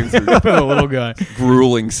 Little guy. For the little guy.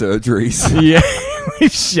 Grueling surgeries. Yeah.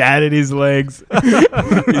 We've shattered his legs.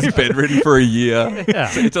 He's bedridden for a year. Yeah.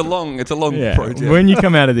 It's a long project. When you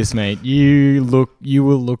come out of this, mate, you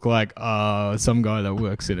will look like some guy that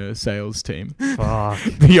works at a sales team. Fuck.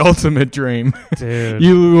 The ultimate dream. Dude.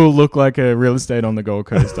 You will look like a real estate on the Gold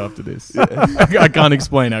Coast after this. I can't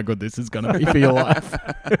explain how good this is going to be for your life.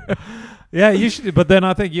 Yeah, you should. But then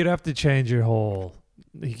I think you'd have to change your whole.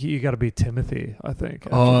 You got to be Timothy. I think.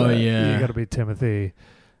 Oh, that. yeah. You got to be Timothy.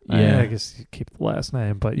 Yeah. I guess you keep the last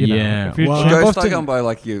name, but you know, if you Well, change- Go I've start often- going by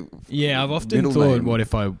like you. Yeah, I've often middle thought, name. what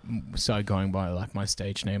if I started going by like my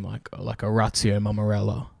stage name, like Orazio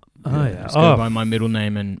Mamarella? Oh yeah, Just go by my middle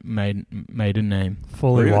name and maiden name.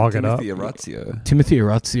 fully log it up. Timothy Orazio. Timothy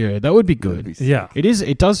Orazio. That would be good. Yeah, It is.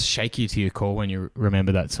 It does shake you to your core when you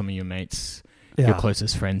remember that some of your mates, yeah. your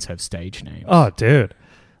closest friends, have stage names. Oh, dude,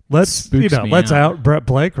 let's Spooks me let's out. out Brett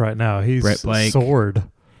Blake right now. He's Brett Blake. Sword.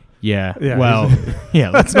 Yeah. Yeah, Well,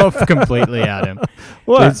 yeah. Let's not completely out him.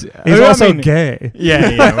 What? He's He's also gay. Yeah.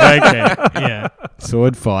 Yeah. Okay. Yeah.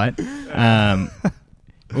 Sword fight.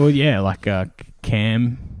 Well, yeah. Like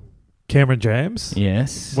Cameron James.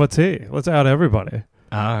 Yes. What's he? Let's out everybody.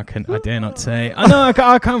 I dare not say. Oh, no, I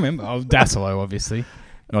can't remember. Oh, Dassolo, obviously.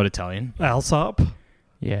 Not Italian. Alsop.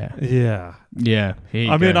 Yeah. Yeah. Yeah. Here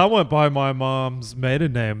you I mean, go. I went by my mom's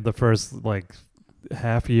maiden name the first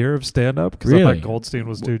half year of stand up because I Really? thought Goldstein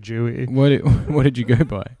was too Jewy. What did you go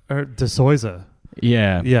by? Or De Souza.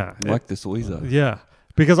 Yeah. Yeah. Like the Suiza. Yeah.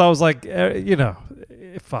 Because I was like,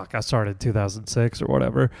 fuck, I started 2006 or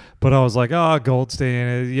whatever. But I was like,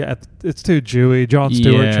 Goldstein, it's too Jewy. Jon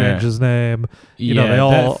Stewart Yeah. changed his name. You Yeah, know, they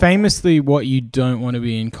all famously, what you don't want to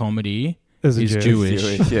be in comedy is is Jew.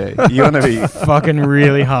 Jewish. Yeah. You want to be. Fucking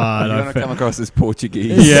really hard. You I want to fe- come across as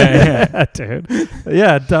Portuguese. Yeah. Dude.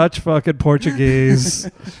 Yeah, Dutch fucking Portuguese.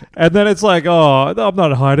 And then it's like, I'm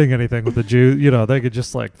not hiding anything with the Jew. You know, they could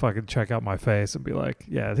just like fucking check out my face and be like,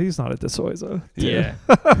 yeah, he's not a De Souza. Yeah.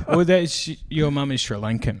 Well, your mum is Sri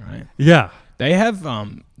Lankan, right? Yeah. They have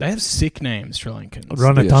sick names, Sri Lankans.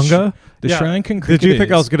 Ranatunga? The Yeah. Sri Lankan cricketers. Did you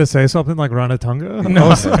think I was going to say something like Ranatunga?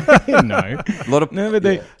 No, no. A lot of. No, but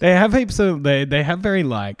they have heaps of they have very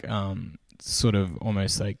like sort of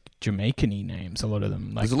almost like Jamaican-y names. A lot of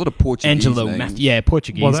them, like There's a lot of Portuguese Angelo names.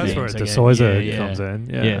 Portuguese. Well, that's names, where I De guess. Souza Yeah. comes in.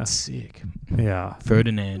 Yeah. Yeah, it's sick. Yeah.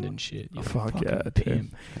 Ferdinand and shit. Oh, fuck fucking yeah, dude.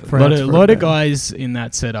 pimp. A France lot of Ferdinand. guys in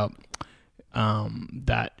that setup,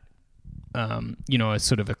 that are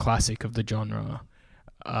sort of a classic of the genre,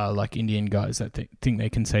 like Indian guys that think they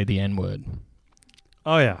can say the N-word.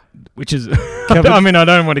 Oh, yeah. Which is, I mean, I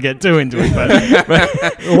don't want to get too into it, but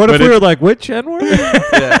What if but we were like, which N-word?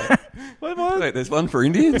 Yeah. What? Wait, there's one for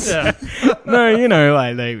Indians? Yeah. no,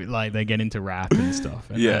 they get into rap and stuff.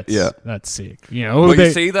 And Yeah, that's sick. You know, Well,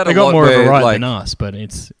 you see that they a got lot more of a where, right like- than us, but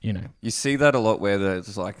it's You see that a lot where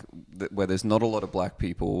there's like where there's not a lot of black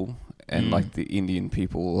people and like the Indian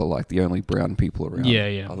people are like the only brown people around.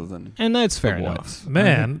 Yeah. Other than and that's fair the enough. whites.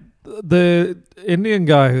 Man, the Indian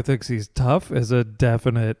guy who thinks he's tough is a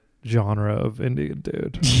definite genre of Indian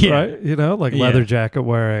dude. Yeah. Right? You know, like Yeah. leather jacket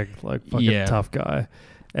wearing, like fucking Yeah. tough guy.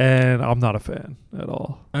 And I'm not a fan at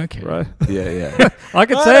all. Okay, Right? Yeah. I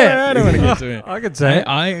can say it. I don't want to get to it. I can say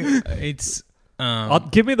it. It's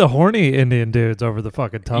Give me the horny Indian dudes over the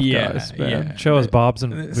fucking tough Yeah, guys, man. yeah. Show us Bob's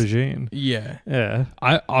and It's- Vagine. yeah. Yeah.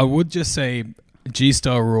 I would just say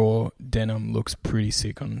G-Star Raw denim looks pretty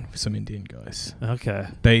sick on some Indian guys. Okay.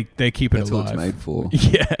 They keep it That's what alive. it's made for.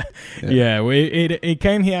 Yeah. It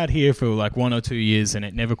came out here for like 1 or 2 years and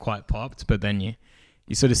it never quite popped. But then you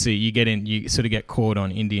sort of see you sort of get caught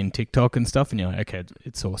on Indian TikTok and stuff, and you're like, okay,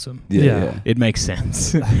 it's awesome. Yeah. It makes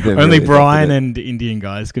sense. They're Only really Brian adopted and Indian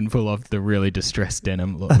guys can pull off the really distressed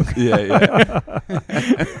denim look it. Yeah.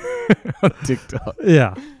 on TikTok.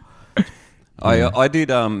 Yeah.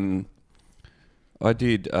 I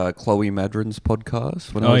did Chloe Madron's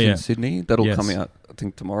podcast when I was in Sydney. That'll come out, I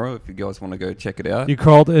think, tomorrow if you guys want to go check it out. You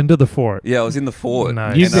crawled into the fort. Yeah, I was in the fort.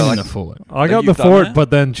 Nice. You've And, been in like, the fort. I got in the you've done fort, that?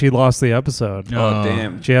 but then she lost the episode. Oh,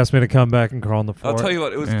 damn. She asked me to come back and crawl in the fort. I'll tell you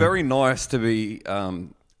what, it was Yeah. very nice to be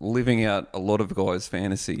living out a lot of guys'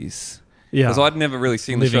 fantasies. Yeah. Because I'd never really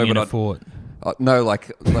seen Living the show, in but a fort. no,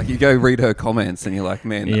 like you go read her comments and you're like,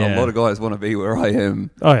 man, Yeah. a lot of guys want to be where I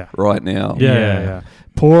am Oh, yeah. right now. Yeah.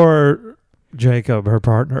 Poor Jacob, her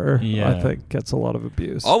partner, Yeah. I think gets a lot of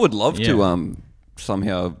abuse. I would love Yeah. to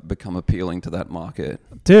somehow become appealing to that market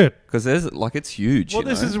Dude. because there's like it's huge. Well, you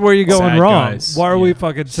this know? is where you're going Sad wrong. guys. Why are we Yeah.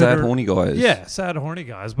 fucking sad horny guys. Yeah, sad horny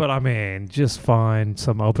guys. But I mean, just find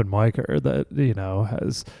some open micer that,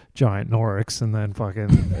 has giant Norks and then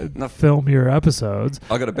fucking film your episodes.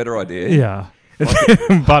 I got a better idea. Yeah.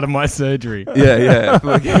 part of my surgery. Yeah.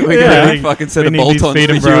 We're gonna fucking set a bolt on feet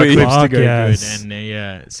and for bra Huey. clips to go yes. good,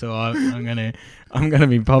 and so I'm gonna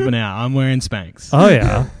be popping out. I'm wearing Spanx. Oh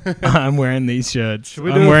yeah. I'm wearing these shirts.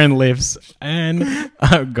 we I'm do- wearing lifts, and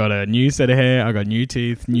I've got a new set of hair. I got new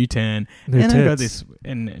teeth, new tan, New and I got tits. this.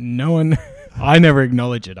 And no one, I never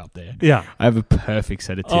acknowledge it up there. Yeah. I have a perfect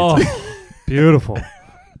set of tits. Oh, beautiful.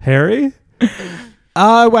 Harry?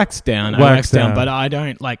 I wax down, Wax down. but I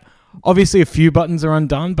don't like. Obviously, a few buttons are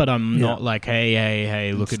undone, but I'm not like,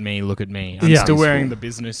 hey, look at me. I'm Yeah. still wearing the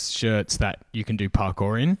business shirts that you can do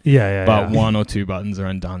parkour in, Yeah. but one or two buttons are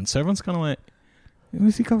undone. So everyone's kind of like,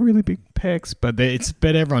 has he got really big pecs? But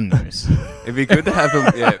everyone knows. It'd be good to have him,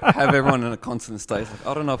 have everyone in a constant state. Like,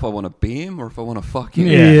 I don't know if I want to be him or if I want to fuck him.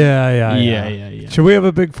 Yeah. Should we have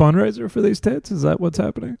a big fundraiser for these tits? Is that what's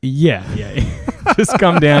happening? Yeah. Just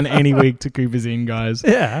come down any week to Cooper's Inn, guys.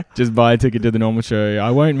 Yeah. Just buy a ticket to the normal show.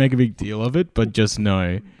 I won't make a big deal of it, but just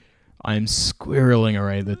know I'm squirreling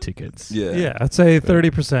away the tickets. Yeah. I'd say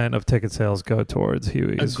 30% of ticket sales go towards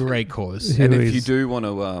Huey's. A great cause. And if you do want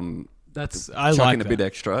to I chuck like in a that. bit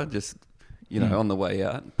extra, just on the way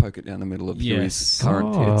out, poke it down the middle of Huey's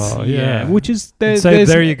current tits. Oh, Yeah, yeah. which is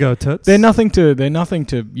There you go, toots. They're nothing to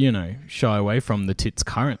shy away from the tits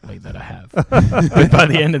currently that I have. But by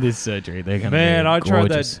the end of this surgery, they're gonna Man, be I tried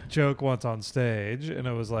gorgeous. that joke once on stage, and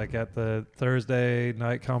it was like at the Thursday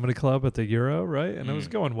night comedy club at the Euro, right? And it was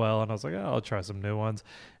going well, and I was like, I'll try some new ones.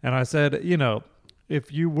 And I said,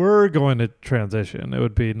 if you were going to transition, it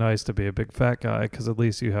would be nice to be a big fat guy because at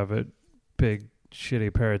least you have a big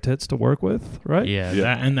shitty pair of tits to work with, right? Yeah.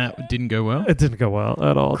 That didn't go well. It didn't go well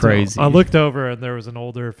at all. Crazy. I looked over and there was an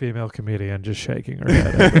older female comedian just shaking her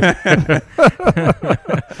head.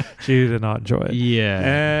 She did not enjoy it. Yeah.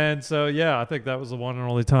 And so, I think that was the one and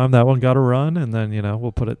only time that one got a run. And then,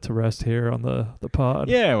 we'll put it to rest here on the pod.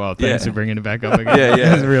 Yeah, well, thanks for bringing it back up again.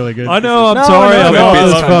 Yeah. It's really good. I know, I'm No, sorry. no, I'm no, off I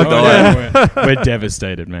this love fuck. it. We're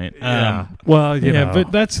devastated, mate. Well, you know.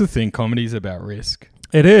 but that's the thing. Comedy's about risk.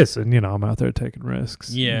 It is. And, I'm out there taking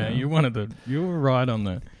risks. Yeah, you're right on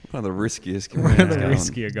the One of the riskiest one of the comedians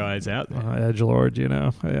going. riskier guys out there. Edgelord,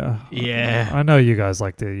 Yeah. Yeah. I know you guys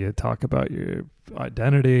like to talk about your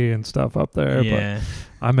identity and stuff up there, Yeah.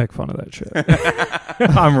 but I make fun of that shit.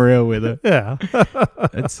 I'm real with it. Yeah.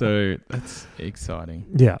 That's exciting.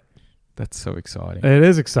 Yeah. That's so exciting. It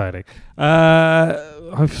is exciting.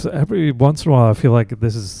 Every once in a while, I feel like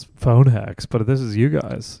this is phone hacks, but this is you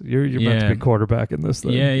guys. You're meant to be quarterbacking this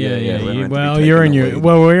thing. Yeah, we're meant to be Well, taking you're in the your lead.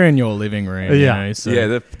 we're in your living room. Yeah. So.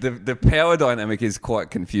 Yeah, the power dynamic is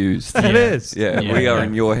quite confused. It is. Yeah, Yeah. we are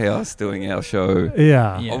in your house doing our show.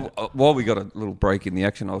 Yeah. Yeah. While we got a little break in the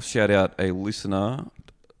action, I'll shout out a listener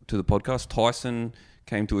to the podcast. Tyson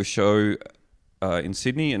came to a show in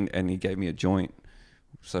Sydney and he gave me a joint.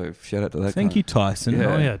 So shout out to that Thank guy. you, Tyson.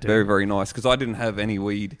 Yeah, Oh, yeah, dude. very, very nice. Because I didn't have any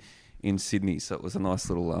weed in Sydney, so it was a nice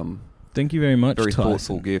little, Thank you very much, very Tyson.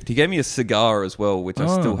 thoughtful gift. He gave me a cigar as well, which I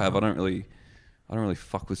still Oh. have. I don't really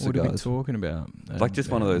fuck with What are we cigars. talking about? Like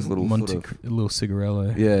just one of those little Monte, sort of- a little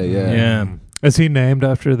cigarello. Yeah. Yeah. Is he named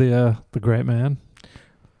after the great man?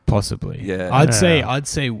 Possibly. Yeah. I'd Yeah.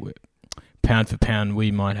 say pound for pound,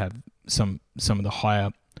 we might have some of the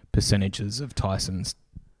higher percentages of Tyson's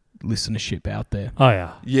listenership out there. Oh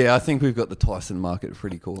yeah. Yeah, I think we've got the Tyson market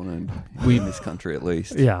pretty cornered in this country at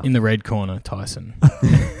least. Yeah. In the red corner, Tyson.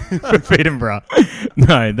 Peterborough.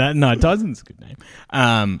 No, Tyson's a good name.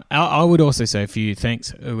 I would also say a few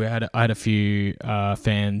thanks. I had a few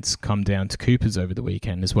fans come down to Cooper's over the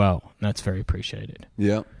weekend as well. And that's very appreciated.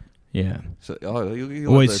 Yeah. Yeah. So, you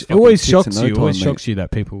Always shocks you. Always shocks you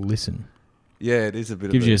that people listen. Yeah, it is a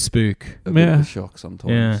bit Gives of you a spook. a bit of Yeah. a shock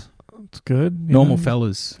sometimes. Yeah. It's good. you Normal know.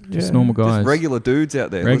 fellas. Just Yeah. normal guys. Just regular dudes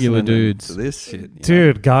out there. Regular listening dudes. to this shit. you know?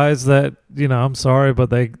 Dude, guys that I'm sorry, but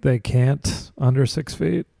they can't under 6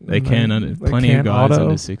 feet. They And can. they Plenty of can't guys auto.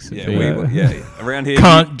 under 6 Yeah, feet. around here.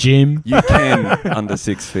 Can't gym. You can under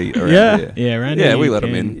 6 feet. Around Yeah. here. Yeah, around Yeah, here we you let 'em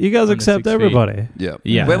can. in. You guys Under accept 6 feet. everybody. Yeah.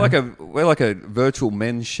 Yeah. We're like a virtual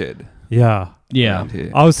men's shed Yeah. Yeah. around here.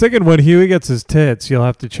 I was thinking when Huey gets his tits, you'll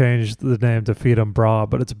have to change the name to Feed 'em Bra,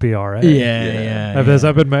 but it's BRA. Yeah. Has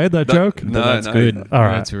that been made, that No, joke? no, That's no. good. All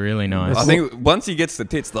right. That's really nice. I think once he gets the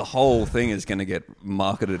tits, the whole thing is going to get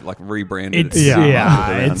marketed, like rebranded.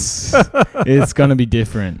 It's it's gonna be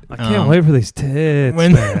different. I can't wait for these tits.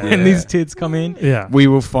 when man. when these tits come in. Yeah. We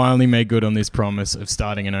will finally make good on this promise of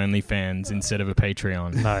starting an OnlyFans instead of a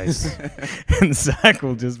Patreon. Nice. And Zach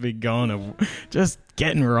will just be just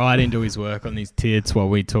getting right into his work on these tits while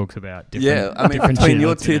we talk about different. Yeah, I mean, different between shit your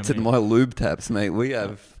on tits and Cinnamon. my lube taps, mate, we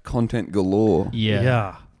have content galore. Yeah.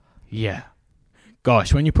 Yeah. Yeah.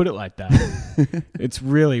 gosh, when you put it like that, it's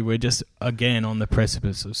really, we're just, again, on the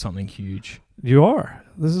precipice of something huge. You are.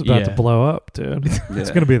 This is about to blow up, dude. It's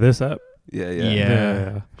going to be this up.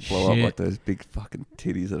 Yeah. Blow up like those big fucking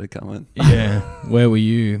titties that are coming. Yeah. Where were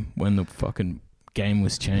you when the fucking game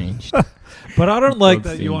was changed? But I don't like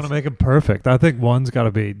that you want to make them perfect. I think one's got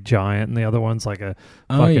to be giant and the other one's like a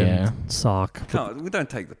fucking sock. We don't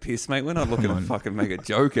take the piss, mate. We're not looking to fucking make a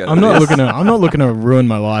joke out I'm of not this. I'm not looking to ruin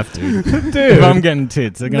my life, dude. If I'm getting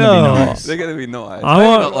tits, they're going to be nice. They're going to be nice.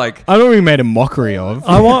 I don't really made a mockery of.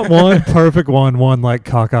 I want one perfect one like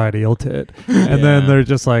cockeyed eel tit. And then they're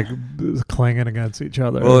just like clanging against each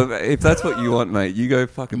other. Well, if that's what you want, mate, you go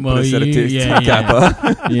fucking put a set of tits to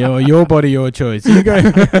Kappa. Yeah, your body, your choice. You go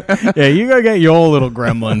you go get your little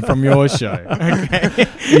gremlin from your show. Okay.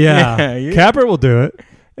 Yeah. Capper will do it.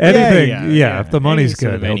 Anything. Yeah, if the money's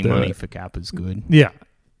good. Any money for Kappa's good. Yeah.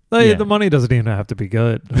 The money doesn't even have to be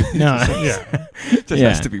good. No. It just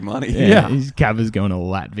has to be money. Yeah. Kappa's going to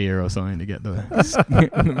Latvia or something to get the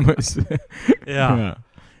most.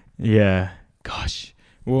 Yeah. Gosh.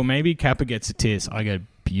 Well, maybe Kappa gets a tis. I get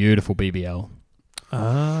beautiful BBL.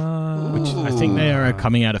 Which I think they are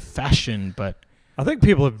coming out of fashion, but I think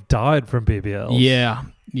people have died from BBLs. Yeah,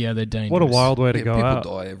 they're dangerous. What a wild way to go out.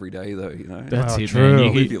 People die every day, though, you know. That's it, true.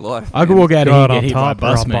 man. Live your life. I could walk out here and get hit by a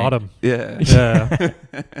bus, mate. Bottom. Yeah.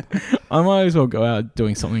 I might as well go out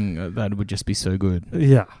doing something that would just be so good.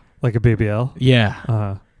 Yeah, like a BBL.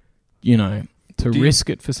 Yeah. You know, to risk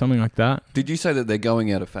it for something like that. Did you say that they're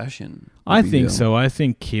going out of fashion? I think so. I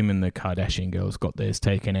think Kim and the Kardashian girls got theirs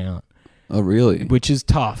taken out. Oh, really? Which is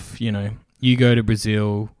tough, you know. You go to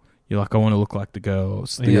Brazil... You're like, I want to look like the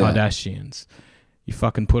girls, the Kardashians. You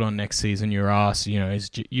fucking put on next season your ass, you know,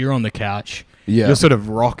 you're on the couch. Yeah. You're sort of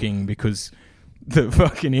rocking because the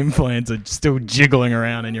fucking implants are still jiggling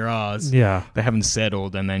around in your ass. Yeah. They haven't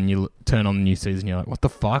settled, and then you turn on the new season, you're like, what the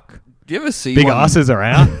fuck? Do you ever see big asses are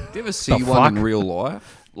out? Do you ever see one in real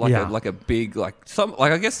life? Like a big, I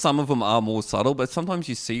guess some of them are more subtle, but sometimes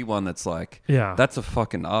you see one that's like, that's a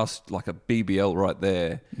fucking ass, like a BBL right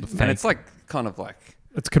there. And it's like, kind of like...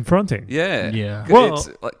 It's confronting. Yeah. Well, it's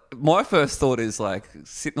like, my first thought is like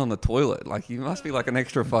sitting on the toilet. Like you must be like an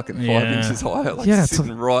extra fucking 5 inches higher. Like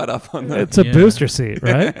sitting right up on that. It's a booster seat,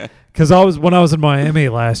 right? Because when I was in Miami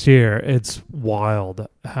last year, it's wild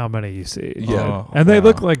how many you see. Yeah. And they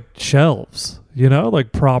look like shelves, you know,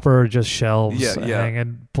 like proper just shelves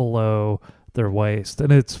hanging below their waist.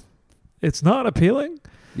 And it's not appealing.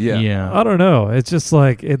 Yeah. I don't know. It's just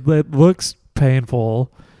like it looks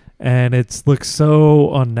painful. And it looks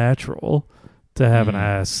so unnatural to have an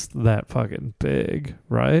ass that fucking big,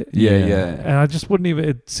 right? Yeah. And I just wouldn't even...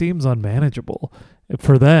 It seems unmanageable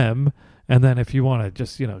for them. And then if you want to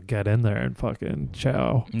just, you know, get in there and fucking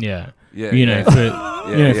chow. Yeah. You know,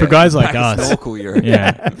 for guys like us.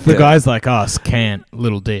 For guys like us,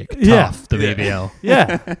 little dick, tough, the BBL.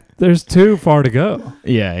 Yeah. There's too far to go.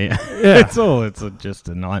 Yeah. It's just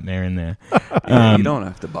a nightmare in there. You don't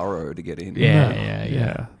have to burrow to get in.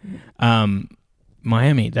 Yeah.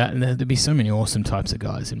 Miami, there'd be so many awesome types of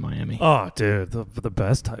guys in Miami. Oh, dude, the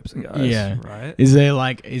best types of guys. Yeah. Right?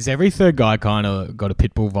 Is every third guy kind of got a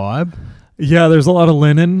Pitbull vibe? Yeah, there's a lot of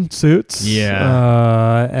linen suits.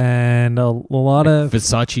 Yeah. And a lot of...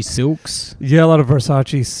 Versace silks. Yeah, a lot of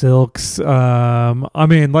Versace silks. I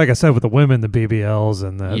mean, like I said, with the women, the BBLs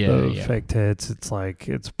and the fake tits, it's like,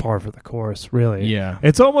 it's par for the course, really. Yeah.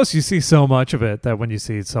 It's almost, you see so much of it that when you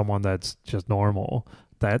see someone that's just normal,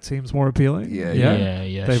 that seems more appealing.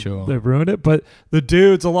 Yeah, sure. They've ruined it. But the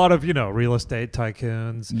dudes, a lot of, you know, real estate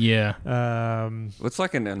tycoons. Yeah. It's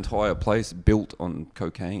like an entire place built on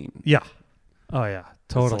cocaine. Yeah. Oh, yeah.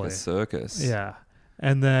 Totally. It's like a circus. Yeah.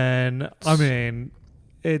 And then, I mean,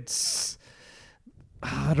 it's,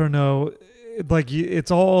 I don't know, like,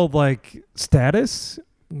 it's all like status,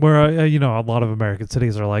 where, you know, a lot of American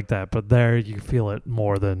cities are like that, but there you feel it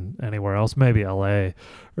more than anywhere else, maybe LA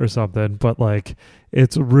or something. But like,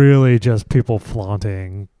 it's really just people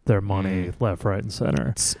flaunting their money left, right, and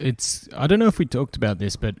center. It's I don't know if we talked about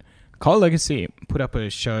this, but Kyle Legacy put up a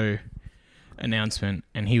show announcement,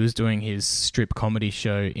 and he was doing his strip comedy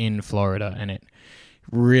show in Florida, and it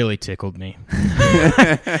really tickled me.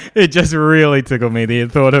 It just really tickled me. The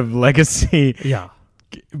thought of Legacy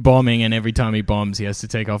bombing, and every time he bombs, he has to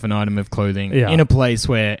take off an item of clothing in a place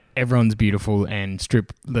where everyone's beautiful and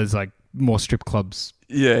there's like more strip clubs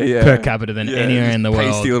per capita than anywhere in the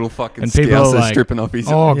world. Pasty little fucking and people are like, stripping off his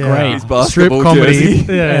great basketball strip comedy.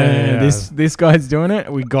 jersey. This guy's doing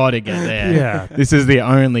it. We got to get there. Yeah, this is the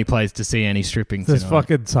only place to see any stripping. This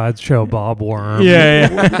fucking sideshow Bob Worm.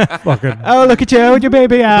 Yeah. Fucking. Oh, look at you with your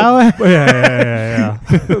baby owl. Yeah.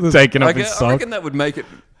 Yeah. taking I off his sock. reckon that would make it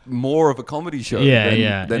more of a comedy show than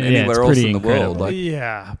it's anywhere else in the incredible. world. Like,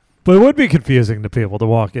 Yeah. But it would be confusing to people to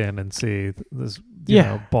walk in and see this you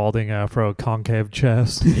know, balding afro, concave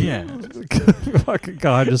chest. Yeah. Fucking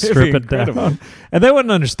God, just It'd be strip it down. incredible. And they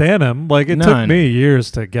wouldn't understand him. Like, it took me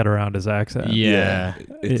years to get around his accent. Yeah.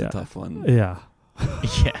 it's a tough one. Yeah.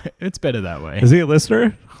 Yeah, it's better that way. Is he a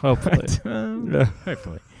listener? Hopefully.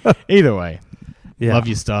 Hopefully. Either way, Yeah. love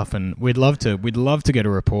your stuff, and we'd love to get a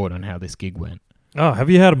report on how this gig went. Oh, have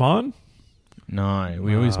you had him on? No,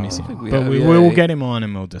 we always miss him, we but have, we'll get him on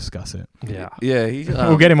and we'll discuss it. Yeah. Yeah,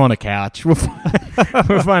 We'll get him on a couch. We'll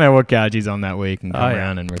find out what couch he's on that week and come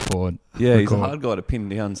around and report. Yeah, he's a hard guy to pin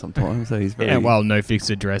down sometimes. So he's very. Yeah, well, No Fixed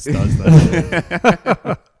Address does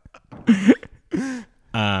that.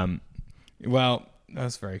 Well,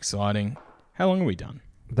 that's very exciting. How long are we done?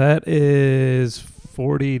 That is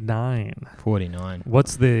 49. 49.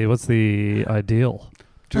 What's the ideal?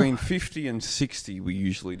 Between 50 and 60 we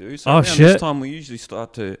usually do. So Oh, around shit. this time we usually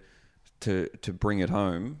start to bring it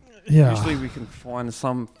home. Yeah. Usually we can find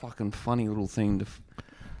some fucking funny little thing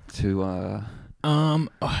to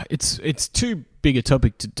It's too big a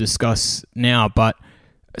topic to discuss now, but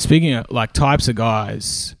speaking of like types of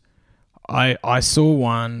guys, I saw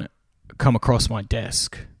one come across my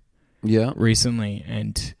desk recently,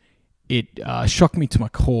 and it shocked me to my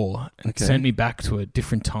core and sent me back to a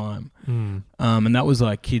different time. And that was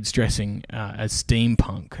like kids dressing as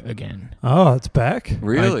steampunk again. Oh, it's back?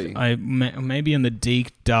 Really? Maybe in the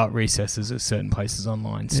deep dark recesses of certain places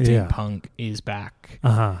online, steampunk is back.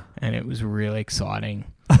 And it was really exciting.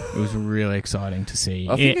 It was really exciting to see.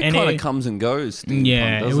 I think it kind of comes and goes.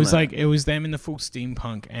 Yeah, it was like it was them in the full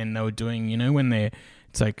steampunk, and they were doing, you know, when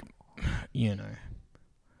it's like, you know,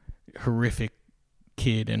 horrific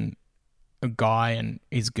kid and a guy and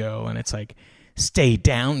his girl, and it's like, stay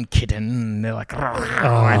down, kitten, and they're like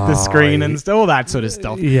at the screen and all that sort of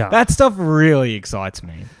stuff. Yeah, that stuff really excites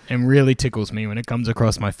me and really tickles me when it comes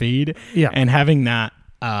across my feed. Yeah, and having that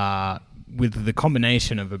with the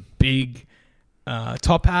combination of a big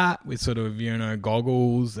top hat with sort of, you know,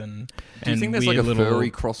 goggles and do you think there's like a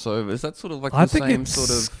furry crossover? Is that sort of like I the think same it's sort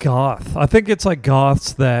of goth? I think it's like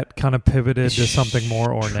goths that kind of pivoted to something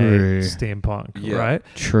more ornate, steampunk, right?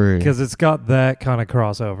 True. Because it's got that kind of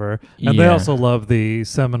crossover. And they also love the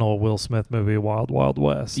seminal Will Smith movie Wild Wild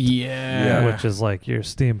West. Yeah. Which is like your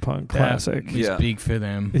steampunk classic. It's big for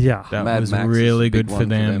them. Yeah. That Mad was Max really is a big good for one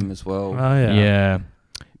them. as well. Oh, yeah.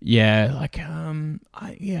 Yeah, like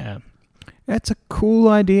that's a cool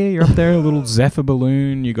idea. You're up there, a little Zephyr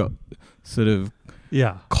balloon. You got sort of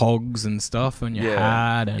cogs and stuff on your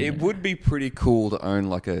hat. And it would be pretty cool to own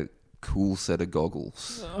like a cool set of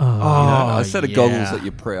goggles. A set of goggles that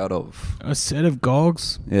you're proud of. A set of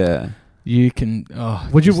goggles. Yeah. You can.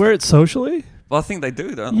 Would you wear it socially? Well, I think they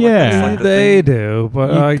do, don't they? Yeah, like they do.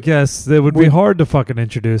 But I guess it would be hard to fucking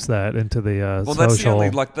introduce that into the social.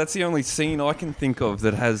 That's the only scene I can think of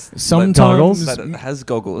that has sometimes that has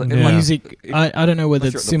goggles. Yeah. Music. I don't know whether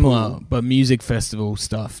it's similar, but music festival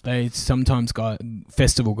stuff. They sometimes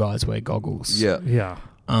festival guys wear goggles. Yeah. Yeah.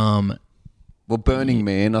 Well, Burning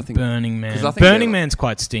Man, I think. Burning Man's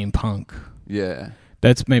quite steampunk. Yeah.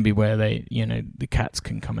 That's maybe where they, you know, the cats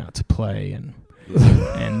can come out to play and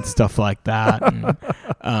stuff like that.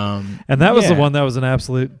 And that was the one that was an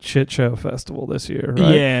absolute shit show festival this year,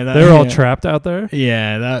 right? Yeah. They were all trapped out there?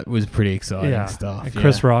 Yeah, that was pretty exciting stuff. And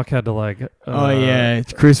Chris Rock had to like...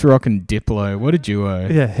 it's Chris Rock and Diplo. What a duo.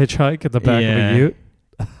 Yeah, hitchhike at the back of a ute.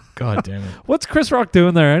 God damn it. What's Chris Rock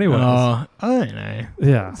doing there anyway? I don't know.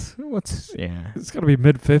 Yeah. It's got to be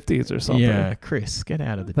mid-50s or something. Yeah, Chris, get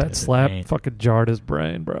out of the That desert, slap mate. fucking jarred his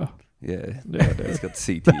brain, bro. Yeah, he's got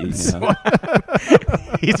CTE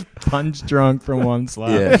now. He's punch drunk from one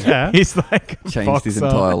slap. Yeah. He's like changed his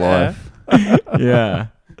entire life. Yeah.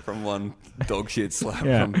 From one dog shit slap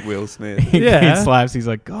from Will Smith. He slaps. He's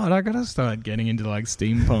like, God, I gotta start getting into like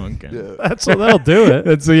steampunk. And That's what that'll do it.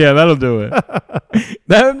 That'll do it.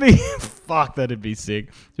 That would be that'd be sick.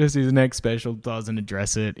 Just his next special doesn't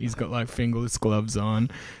address it. He's got like fingerless gloves on,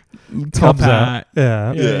 top hat.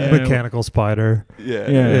 Yeah. Mechanical spider.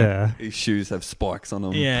 Yeah. His shoes have spikes on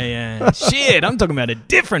them. Yeah. Shit, I'm talking about a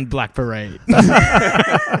different Black Parade.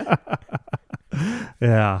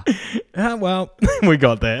 Yeah. Well, we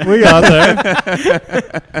got there.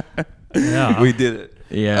 Yeah. We did it.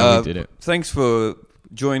 Yeah, we did it. Thanks for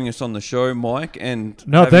joining us on the show, Mike, and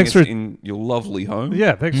thanks for in your lovely home.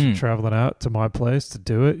 Yeah, thanks for traveling out to my place to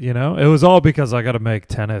do it. You know, it was all because I got to make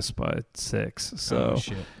tennis by 6, so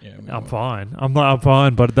I'm fine. I'm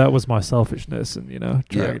fine, but that was my selfishness, and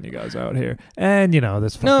dragging you guys out here, and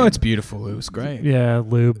this. No, it's beautiful. It was great. Yeah,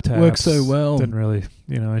 lube taps works so well. Didn't really,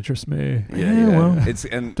 interest me. Yeah. Well, it's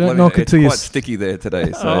quite sticky there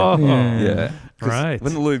today. So right.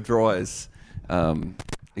 When the lube dries,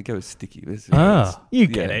 it goes sticky. You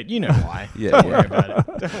get it. You know why. Don't worry about it.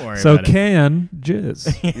 Don't worry so about it. So can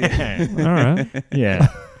jizz. Yeah. All right. Yeah.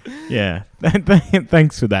 Yeah.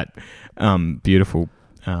 Thanks for that beautiful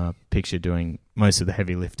picture doing most of the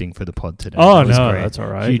heavy lifting for the pod today. Oh, no, that's all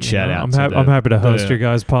right. Huge shout out. I'm happy to host your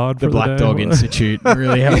guys' pod for the Black Dog Institute.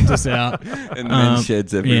 Really helped us out. And men's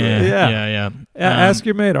sheds everywhere. Yeah. Ask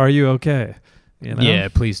your mate, are you okay? Yeah,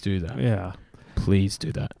 please do that. Yeah. Please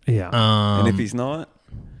do that. Yeah. And if he's not,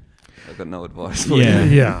 I've got no advice for you.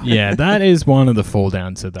 Yeah, that is one of the fall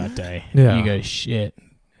downs of that day. Yeah. You go, shit.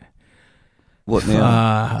 What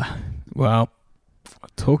now? Well, I'll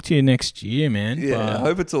talk to you next year, man. Yeah, I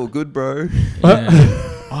hope it's all good, bro. Yeah.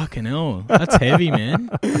 Fucking hell. That's heavy, man.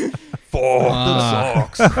 The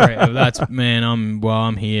socks. That's, man,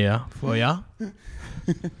 I'm here for ya.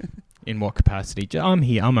 In what capacity? I'm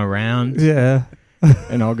here. I'm around. Yeah.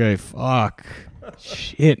 And I'll go, fuck.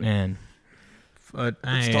 Shit, man. But,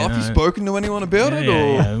 hey, Have you spoken to anyone about it?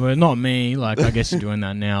 Yeah. Well, not me. Like, I guess you're doing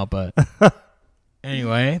that now, but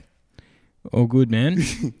anyway, all good, man.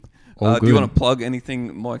 Do you want to plug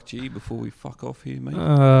anything, Mike G, before we fuck off here, mate?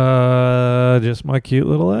 Just my cute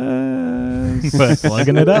little ass.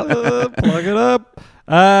 Plugging it up. Plug it up.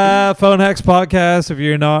 Phone Hacks Podcast. If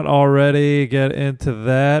you're not already, get into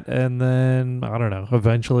that. And then, I don't know,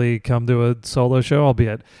 eventually come to a solo show. I'll be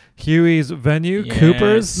at Huey's venue,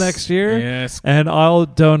 Cooper's, next year. Yes. And I'll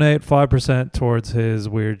donate 5% towards his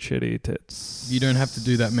weird, shitty tits. You don't have to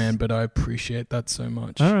do that, man, but I appreciate that so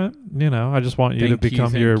much. All right. I just want you to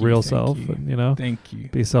become your real self and, thank you.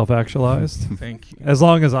 Be self-actualized. Thank you. As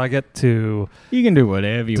long as I get to you can do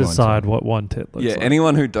whatever you decide what one tit looks like. Yeah,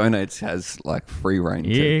 anyone who donates has like free reign.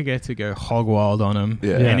 Yeah, you get to go hog wild on them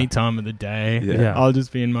any time of the day. Yeah. I'll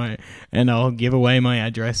just be and I'll give away my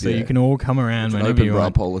address so you can all come around whenever you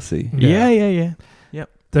want. Policy. Yeah. Yep.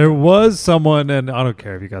 There was someone, and I don't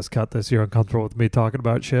care if you guys cut this, you're uncomfortable with me talking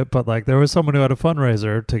about shit, but like there was someone who had a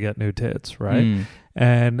fundraiser to get new tits, right?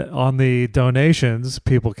 And on the donations,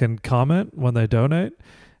 people can comment when they donate.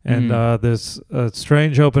 And this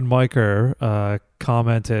strange open micer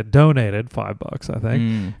donated $5, I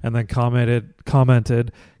think, and then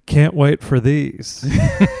commented, "Can't wait for these."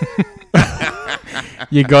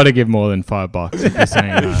 You got to give more than $5 if you're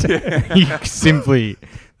saying that.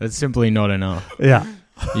 That's simply not enough. Yeah.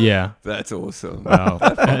 That's awesome. Wow.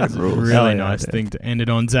 That's a really nice thing to end it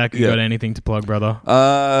on. Zach, you got anything to plug, brother?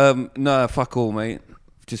 No, fuck all, mate.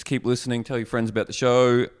 Just keep listening. Tell your friends about the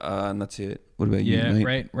show, and that's it. What about you,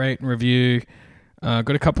 mate? Rate and review. Got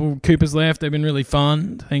a couple Coopers left. They've been really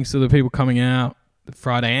fun. Thanks to the people coming out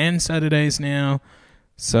Friday and Saturdays now.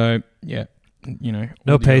 So, yeah.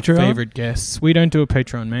 No Patreon? Favorite guests. We don't do a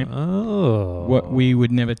Patreon, mate. Oh. What we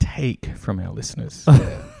would never take from our listeners.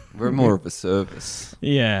 We're more of a service.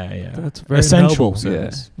 Yeah. That's very essential noble.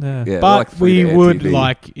 service. Yeah. But we would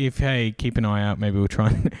TV. keep an eye out. Maybe we'll try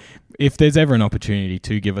and, if there's ever an opportunity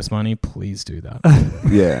to give us money, please do that.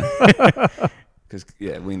 Yeah. Because,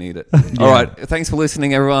 we need it. All right. Thanks for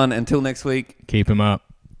listening, everyone. Until next week. Keep them up.